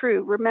to be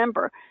true,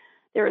 remember,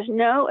 there is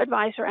no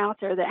advisor out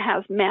there that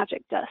has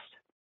magic dust.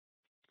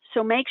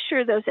 So make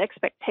sure those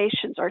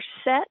expectations are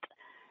set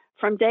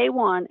from day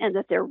one and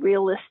that they're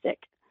realistic.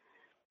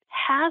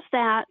 Has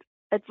that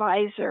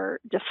advisor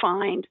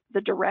defined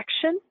the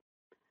direction,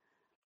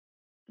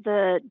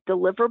 the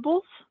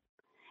deliverables?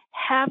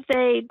 Have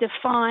they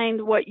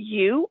defined what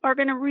you are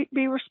going to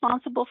be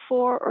responsible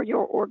for or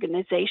your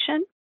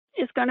organization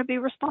is going to be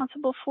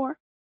responsible for?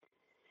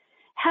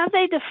 Have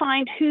they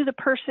defined who the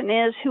person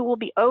is who will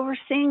be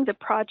overseeing the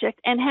project?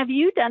 And have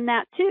you done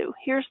that too?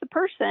 Here's the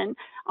person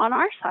on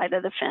our side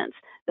of the fence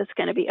that's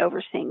going to be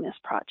overseeing this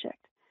project.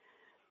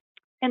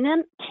 And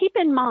then keep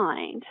in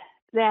mind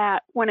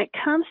that when it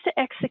comes to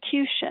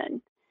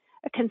execution,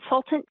 a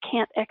consultant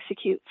can't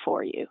execute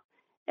for you.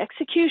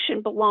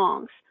 Execution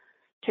belongs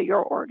to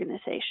your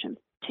organization,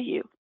 to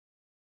you.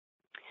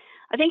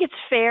 I think it's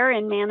fair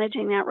in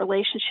managing that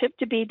relationship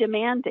to be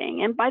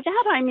demanding. And by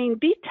that, I mean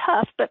be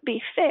tough, but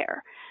be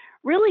fair.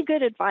 Really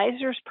good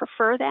advisors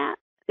prefer that.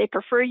 They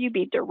prefer you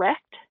be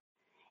direct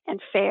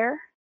and fair.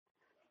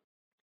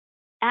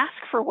 Ask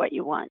for what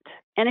you want.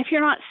 And if you're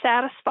not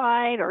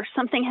satisfied or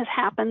something has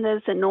happened that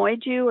has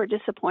annoyed you or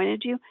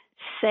disappointed you,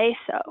 say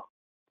so.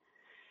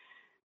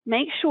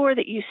 Make sure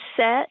that you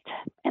set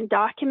and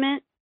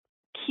document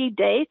key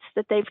dates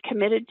that they've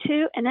committed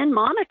to, and then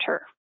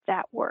monitor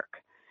that work.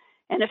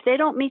 And if they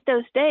don't meet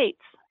those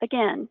dates,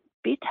 again,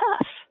 be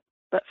tough,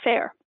 but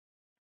fair.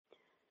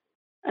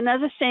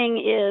 Another thing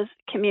is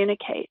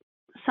communicate.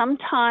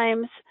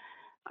 Sometimes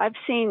I've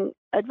seen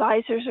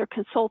advisors or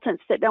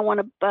consultants that don't want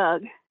to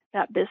bug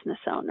that business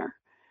owner.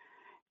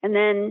 And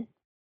then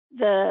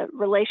the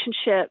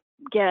relationship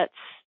gets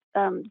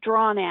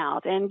drawn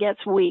out and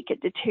gets weak,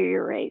 it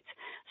deteriorates.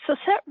 So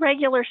set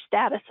regular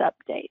status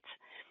updates.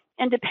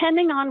 And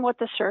depending on what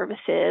the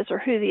service is or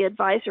who the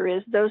advisor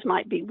is, those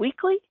might be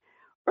weekly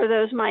or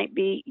those might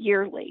be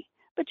yearly.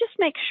 But just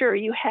make sure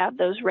you have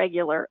those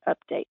regular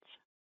updates.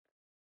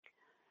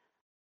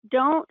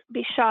 Don't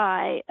be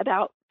shy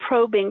about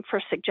probing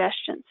for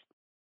suggestions.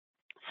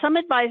 Some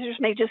advisors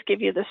may just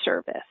give you the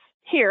service.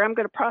 Here, I'm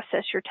going to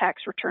process your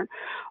tax return,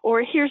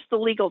 or here's the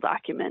legal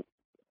document.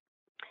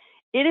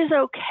 It is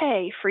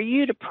okay for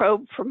you to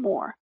probe for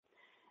more.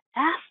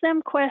 Ask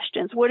them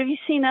questions. What have you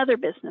seen other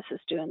businesses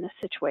do in this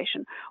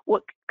situation?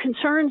 What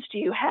concerns do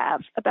you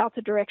have about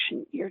the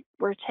direction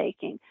we're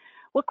taking?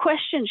 What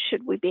questions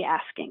should we be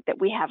asking that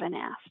we haven't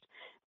asked?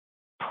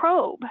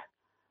 Probe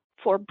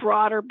for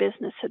broader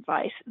business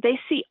advice. They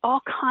see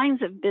all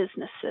kinds of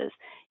businesses.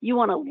 You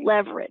want to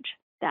leverage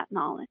that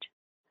knowledge.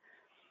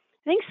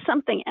 I think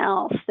something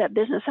else that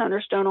business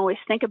owners don't always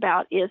think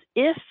about is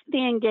if the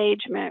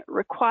engagement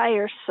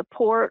requires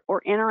support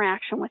or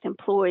interaction with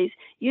employees,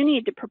 you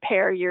need to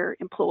prepare your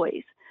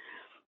employees.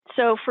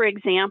 So, for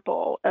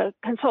example, a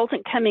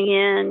consultant coming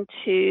in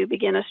to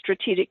begin a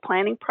strategic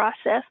planning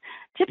process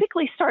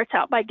typically starts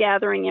out by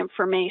gathering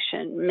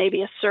information,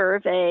 maybe a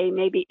survey,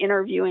 maybe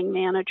interviewing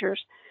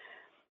managers.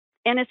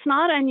 And it's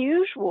not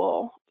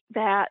unusual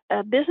that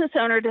a business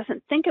owner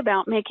doesn't think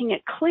about making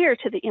it clear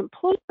to the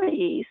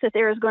employees that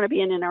there is going to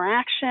be an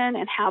interaction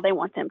and how they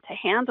want them to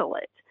handle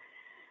it.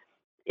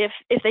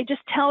 If they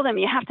just tell them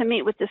you have to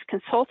meet with this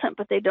consultant,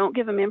 but they don't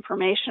give them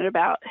information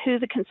about who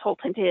the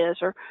consultant is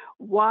or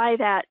why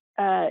that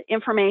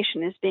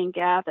information is being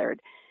gathered,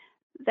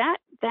 that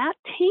that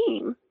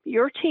team,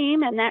 your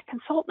team and that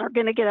consultant, are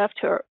going to get off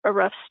to a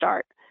rough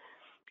start.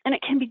 And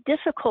it can be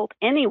difficult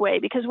anyway,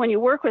 because when you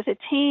work with a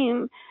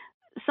team,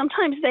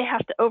 sometimes they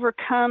have to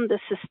overcome the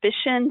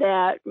suspicion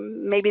that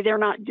maybe they're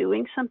not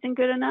doing something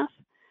good enough.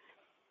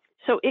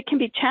 So it can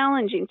be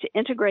challenging to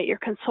integrate your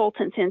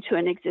consultants into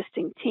an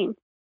existing team,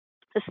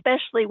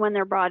 especially when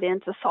they're brought in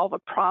to solve a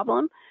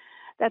problem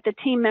that the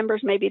team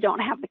members maybe don't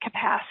have the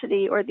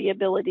capacity or the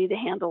ability to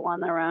handle on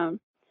their own.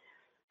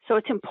 So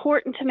it's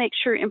important to make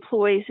sure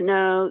employees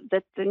know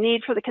that the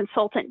need for the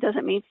consultant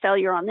doesn't mean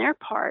failure on their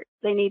part.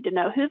 They need to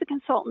know who the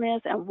consultant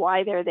is and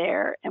why they're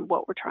there and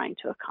what we're trying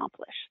to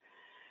accomplish.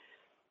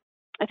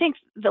 I think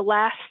the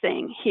last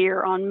thing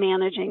here on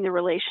managing the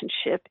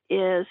relationship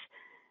is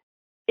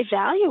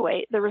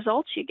evaluate the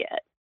results you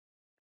get.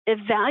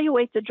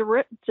 Evaluate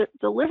the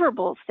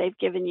deliverables they've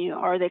given you.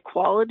 Are they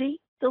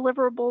quality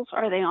deliverables?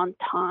 Are they on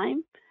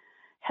time?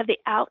 Have the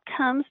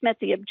outcomes met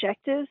the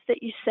objectives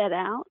that you set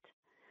out?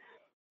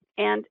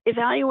 And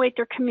evaluate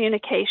their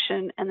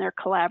communication and their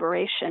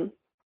collaboration.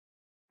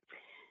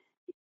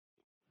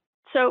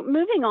 So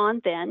moving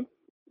on then,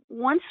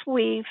 once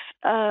we've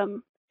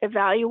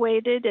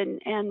evaluated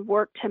and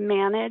worked to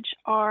manage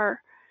our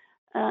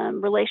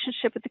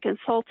relationship with the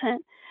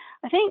consultant,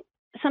 I think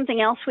something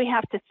else we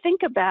have to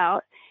think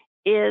about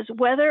is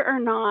whether or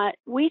not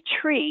we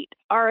treat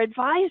our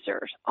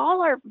advisors,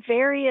 all our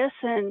various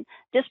and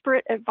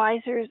disparate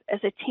advisors, as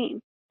a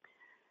team.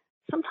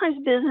 Sometimes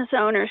business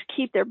owners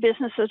keep their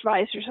business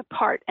advisors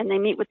apart and they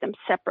meet with them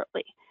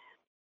separately.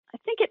 I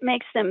think it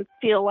makes them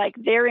feel like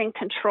they're in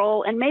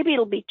control, and maybe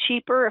it'll be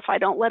cheaper if I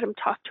don't let them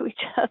talk to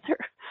each other.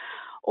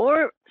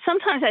 Or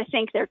sometimes I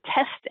think they're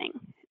testing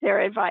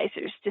their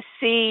advisors to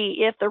see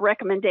if the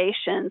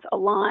recommendations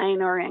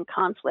align or are in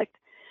conflict.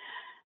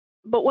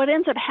 But what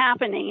ends up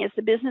happening is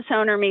the business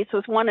owner meets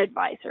with one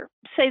advisor,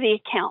 say the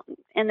accountant,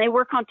 and they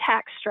work on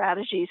tax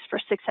strategies for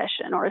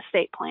succession or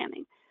estate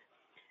planning.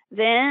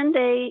 Then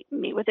they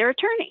meet with their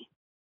attorney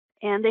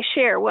and they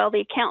share, well, the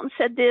accountant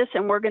said this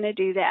and we're going to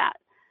do that.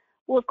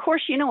 Well, of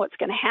course, you know what's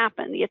going to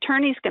happen. The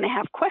attorney's going to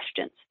have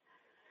questions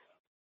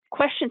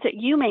that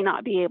you may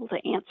not be able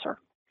to answer.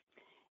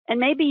 And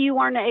maybe you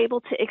aren't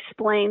able to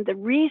explain the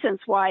reasons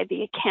why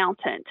the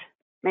accountant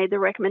made the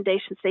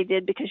recommendations they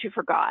did because you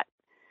forgot.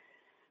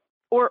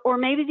 Or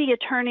maybe the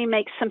attorney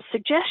makes some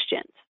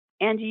suggestions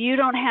and you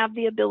don't have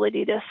the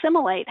ability to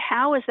assimilate.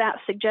 How is that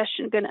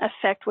suggestion going to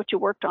affect what you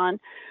worked on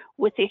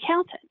with the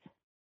accountant?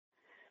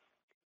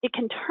 It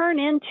can turn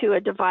into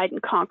a divide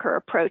and conquer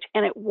approach,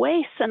 and it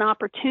wastes an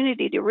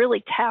opportunity to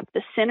really tap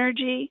the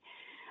synergy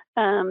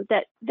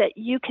that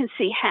you can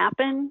see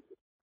happen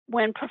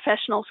when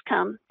professionals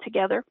come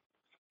together.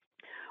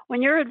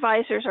 When your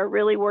advisors are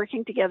really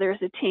working together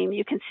as a team,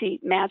 you can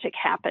see magic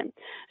happen.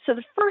 So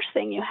the first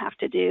thing you have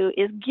to do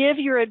is give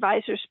your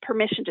advisors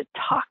permission to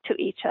talk to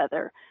each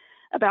other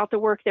about the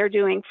work they're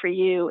doing for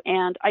you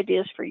and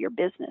ideas for your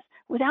business.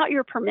 Without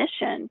your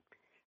permission,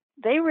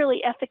 they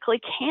really ethically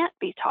can't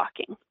be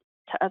talking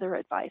to other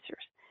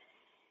advisors.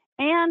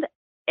 And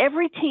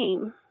every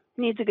team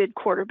needs a good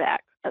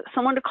quarterback,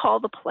 someone to call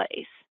the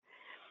plays.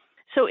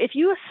 So if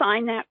you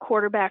assign that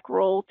quarterback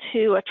role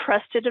to a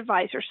trusted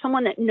advisor,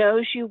 someone that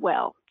knows you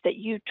well, that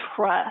you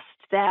trust,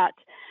 that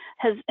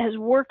has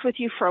worked with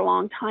you for a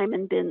long time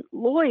and been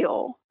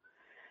loyal,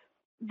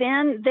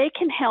 then they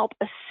can help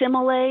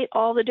assimilate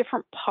all the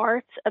different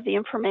parts of the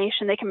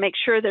information. They can make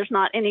sure there's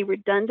not any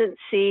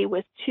redundancy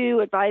with two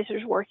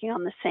advisors working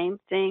on the same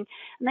thing.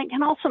 And they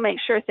can also make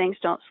sure things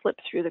don't slip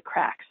through the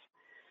cracks.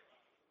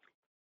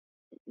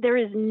 There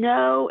is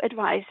no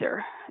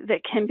advisor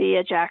that can be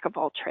a jack of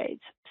all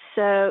trades.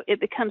 So it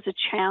becomes a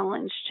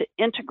challenge to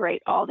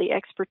integrate all the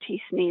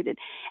expertise needed.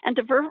 And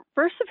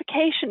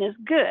diversification is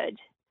good,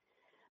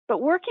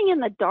 but working in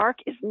the dark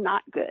is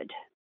not good.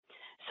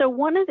 So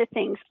one of the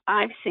things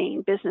I've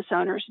seen business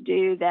owners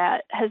do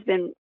that has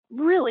been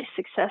really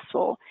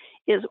successful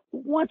is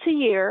once a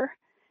year,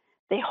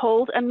 they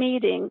hold a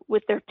meeting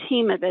with their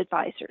team of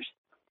advisors.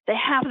 They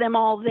have them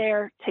all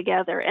there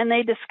together and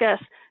they discuss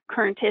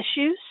current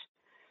issues,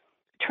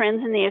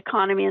 trends in the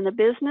economy and the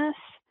business.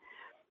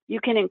 You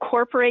can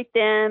incorporate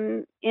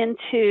them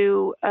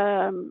into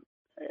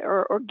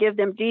or give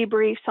them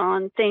debriefs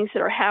on things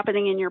that are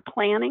happening in your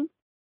planning.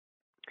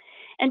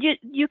 And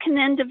you can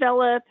then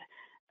develop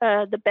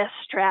the best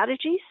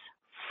strategies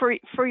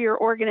for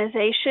your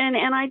organization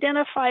and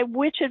identify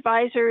which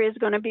advisor is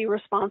going to be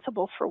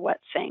responsible for what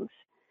things.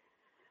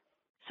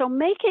 So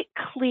make it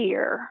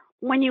clear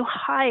when you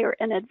hire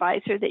an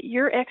advisor that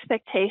your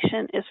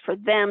expectation is for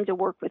them to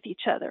work with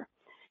each other.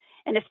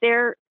 And if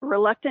they're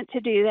reluctant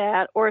to do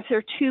that, or if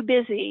they're too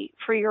busy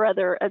for your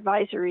other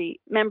advisory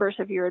members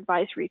of your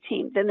advisory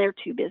team, then they're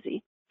too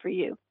busy for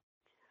you.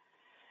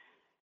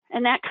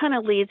 And that kind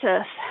of leads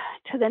us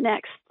to the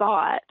next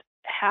thought.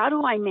 How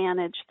do I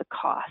manage the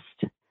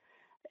cost?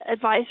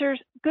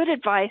 Good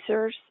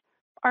advisors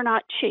are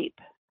not cheap,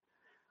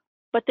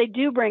 but they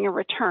do bring a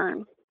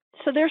return.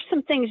 So there's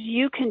some things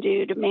you can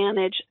do to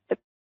manage the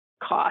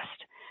cost.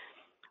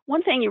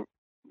 One thing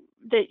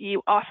that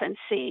you often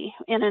see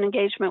in an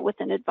engagement with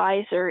an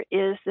advisor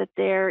is that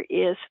there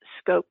is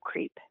scope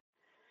creep.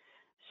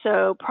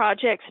 So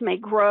projects may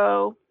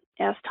grow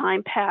as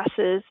time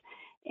passes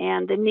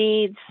and the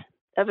needs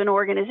of an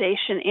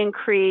organization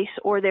increase,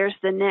 or there's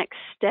the next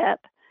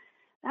step.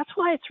 That's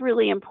why it's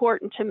really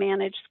important to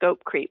manage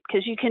scope creep,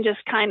 because you can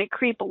just kind of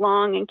creep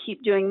along and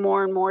keep doing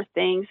more and more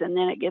things, and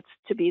then it gets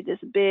to be this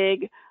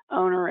big,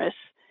 onerous,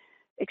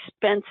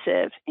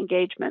 expensive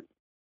engagement.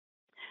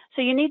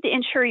 So you need to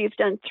ensure you've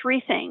done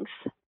 3 things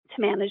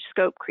to manage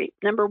scope creep.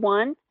 Number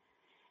 1,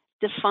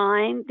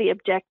 define the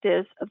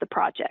objectives of the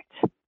project.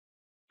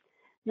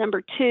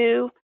 Number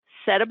 2,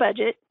 set a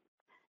budget.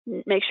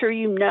 Make sure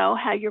you know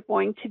how you're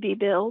going to be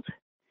billed.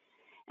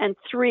 And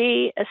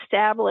 3,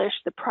 establish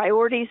the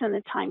priorities and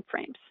the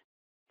timeframes.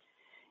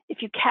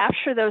 If you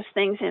capture those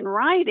things in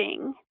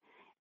writing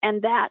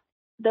and that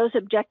those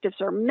objectives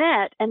are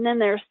met, and then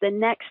there's the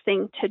next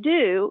thing to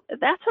do,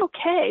 that's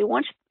okay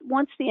once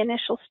the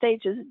initial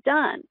stage is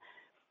done.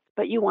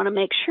 But you want to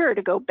make sure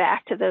to go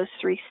back to those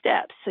 3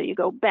 steps. So you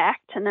go back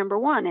to number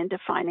 1 in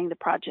defining the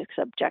project's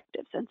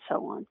objectives and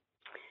so on.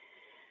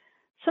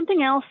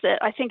 Something else that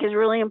I think is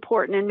really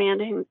important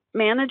in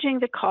managing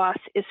the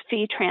costs is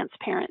fee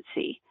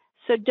transparency.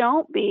 So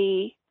don't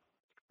be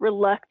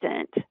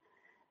reluctant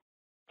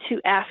to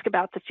ask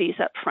about the fees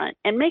up front,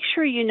 and make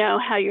sure you know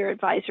how your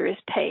advisor is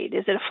paid.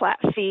 Is it a flat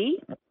fee?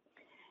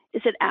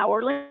 Is it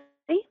hourly?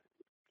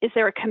 Is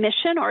there a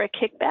commission or a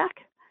kickback?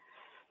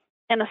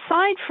 And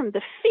aside from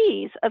the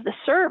fees of the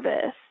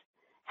service,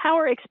 how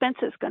are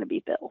expenses going to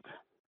be billed?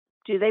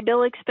 Do they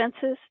bill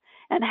expenses,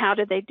 and how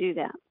do they do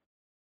that?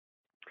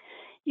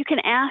 You can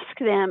ask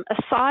them,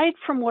 aside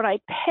from what I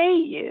pay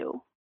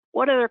you,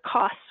 what other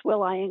costs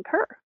will I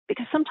incur?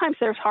 Because sometimes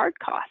there's hard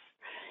costs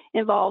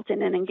involved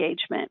in an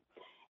engagement,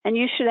 and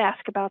you should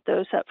ask about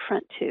those up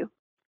front too.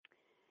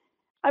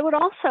 I would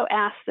also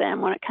ask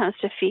them, when it comes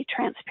to fee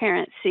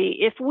transparency,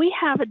 if we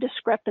have a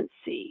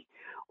discrepancy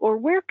or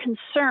we're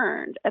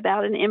concerned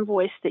about an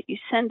invoice that you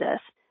send us,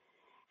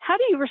 how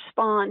do you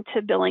respond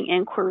to billing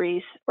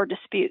inquiries or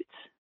disputes?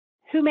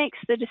 Who makes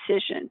the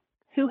decision?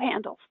 Who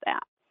handles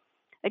that?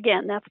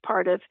 Again, that's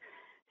part of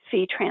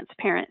fee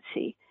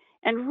transparency.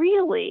 And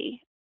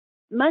really,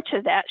 much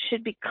of that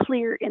should be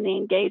clear in the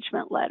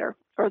engagement letter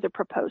or the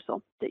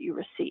proposal that you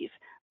receive.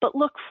 But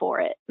look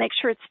for it. Make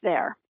sure it's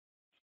there.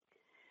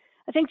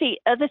 I think the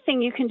other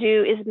thing you can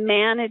do is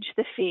manage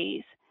the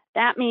fees.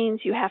 That means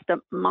you have to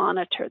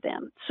monitor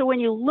them. So when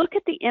you look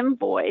at the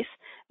invoice,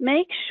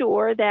 make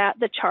sure that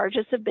the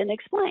charges have been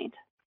explained.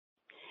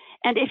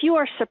 And if you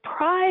are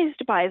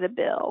surprised by the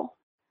bill,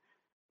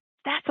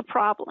 that's a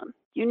problem.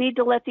 You need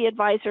to let the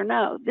advisor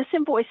know, this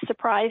invoice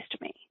surprised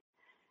me.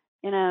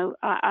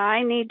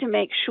 I need to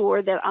make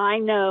sure that I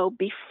know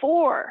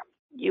before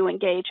you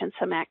engage in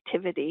some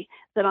activity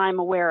that I'm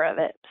aware of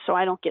it, so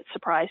I don't get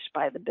surprised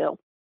by the bill.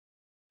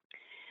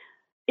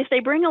 If they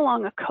bring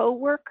along a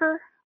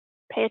coworker,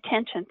 pay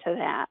attention to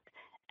that.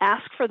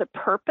 Ask for the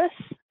purpose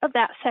of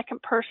that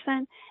second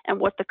person and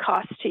what the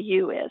cost to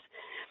you is.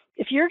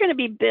 If you're going to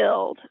be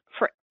billed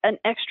for an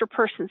extra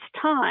person's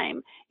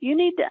time, you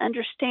need to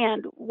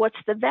understand what's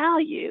the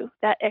value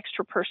that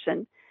extra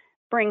person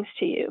brings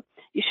to you.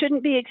 You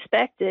shouldn't be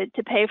expected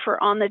to pay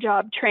for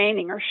on-the-job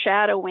training or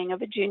shadowing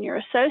of a junior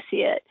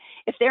associate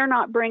if they're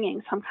not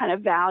bringing some kind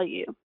of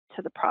value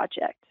to the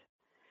project.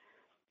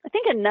 I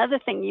think another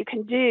thing you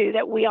can do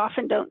that we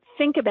often don't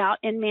think about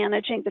in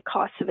managing the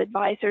costs of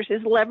advisors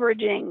is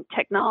leveraging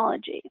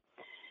technology.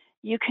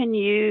 You can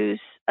use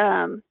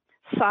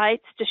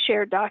sites to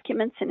share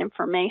documents and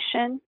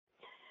information.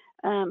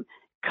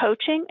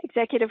 Coaching,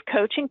 executive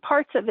coaching,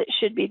 parts of it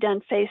should be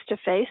done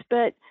face-to-face,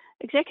 but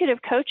executive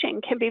coaching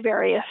can be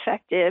very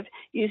effective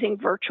using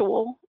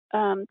virtual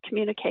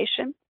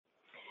communication.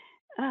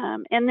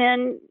 And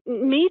then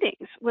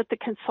meetings with the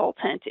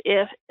consultant,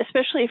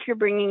 especially if you're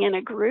bringing in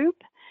a group,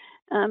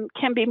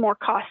 can be more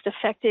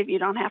cost-effective. You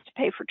don't have to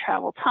pay for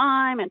travel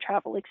time and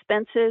travel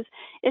expenses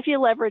if you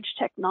leverage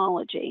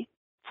technology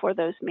for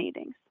those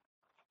meetings.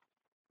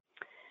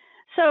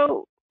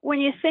 So when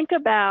you think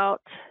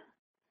about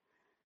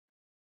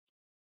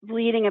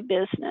leading a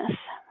business,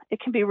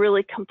 it can be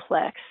really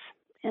complex.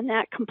 And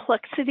that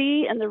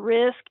complexity and the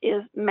risk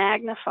is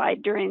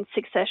magnified during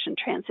succession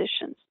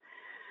transitions.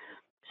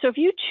 So if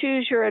you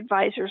choose your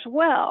advisors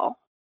well,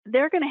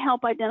 they're going to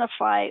help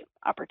identify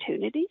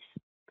opportunities.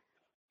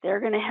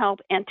 They're going to help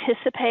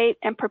anticipate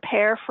and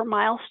prepare for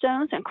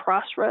milestones and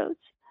crossroads.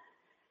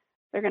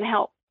 They're going to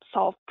help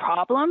solve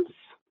problems.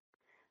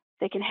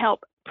 They can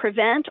help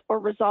prevent or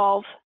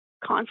resolve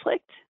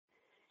conflict.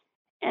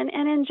 And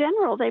in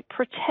general, they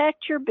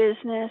protect your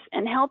business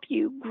and help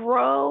you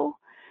grow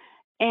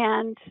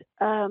and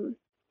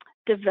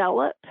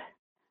develop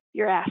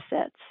your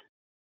assets.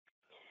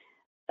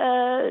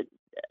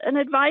 An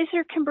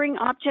advisor can bring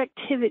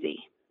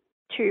objectivity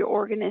to your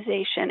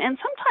organization, and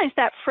sometimes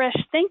that fresh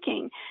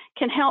thinking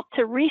can help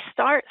to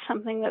restart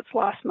something that's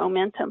lost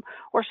momentum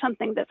or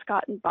something that's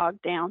gotten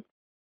bogged down.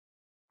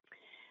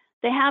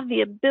 they have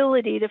the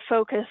ability to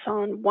focus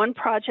on one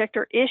project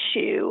or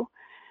issue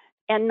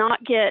and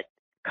not get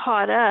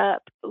caught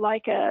up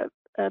like a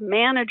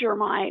manager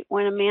might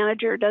when a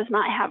manager does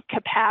not have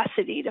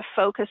capacity to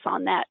focus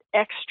on that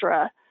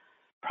extra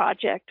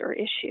project or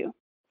issue.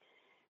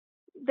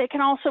 They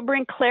can also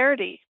bring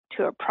clarity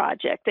to a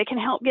project. They can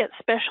help get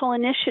special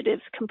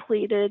initiatives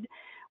completed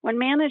when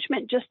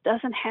management just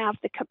doesn't have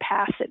the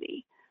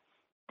capacity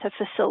to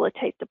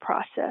facilitate the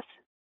process.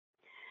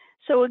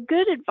 So a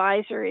good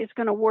advisor is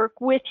going to work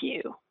with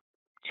you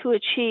to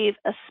achieve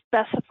a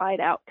specified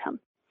outcome.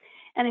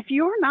 And if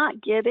you're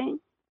not getting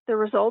the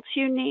results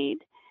you need,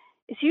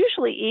 it's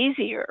usually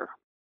easier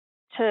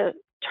to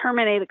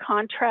terminate a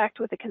contract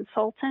with a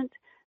consultant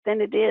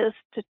than it is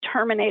to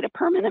terminate a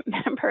permanent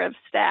member of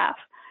staff.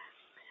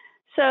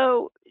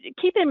 So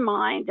keep in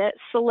mind that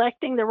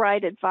selecting the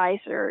right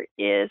advisor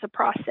is a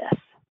process,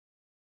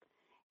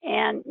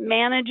 and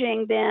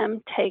managing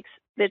them takes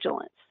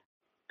vigilance.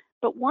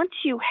 But once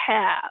you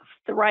have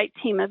the right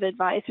team of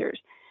advisors,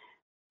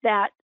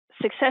 that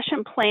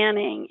succession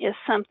planning is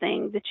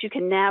something that you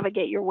can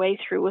navigate your way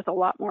through with a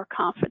lot more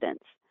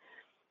confidence.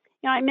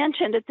 You know, I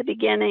mentioned at the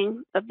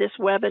beginning of this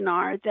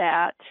webinar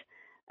that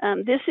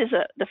this is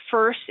the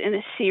first in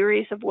a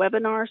series of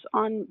webinars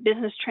on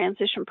business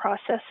transition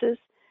processes.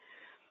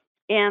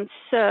 And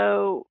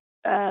so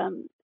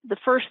the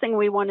first thing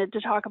we wanted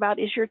to talk about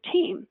is your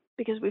team,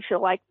 because we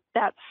feel like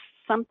that's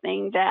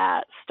something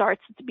that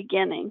starts at the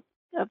beginning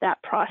of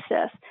that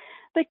process.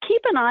 But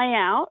keep an eye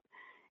out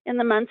in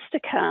the months to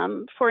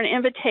come for an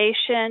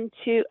invitation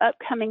to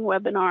upcoming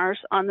webinars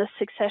on the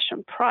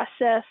succession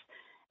process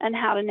and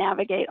how to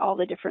navigate all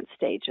the different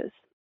stages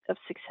of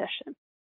succession.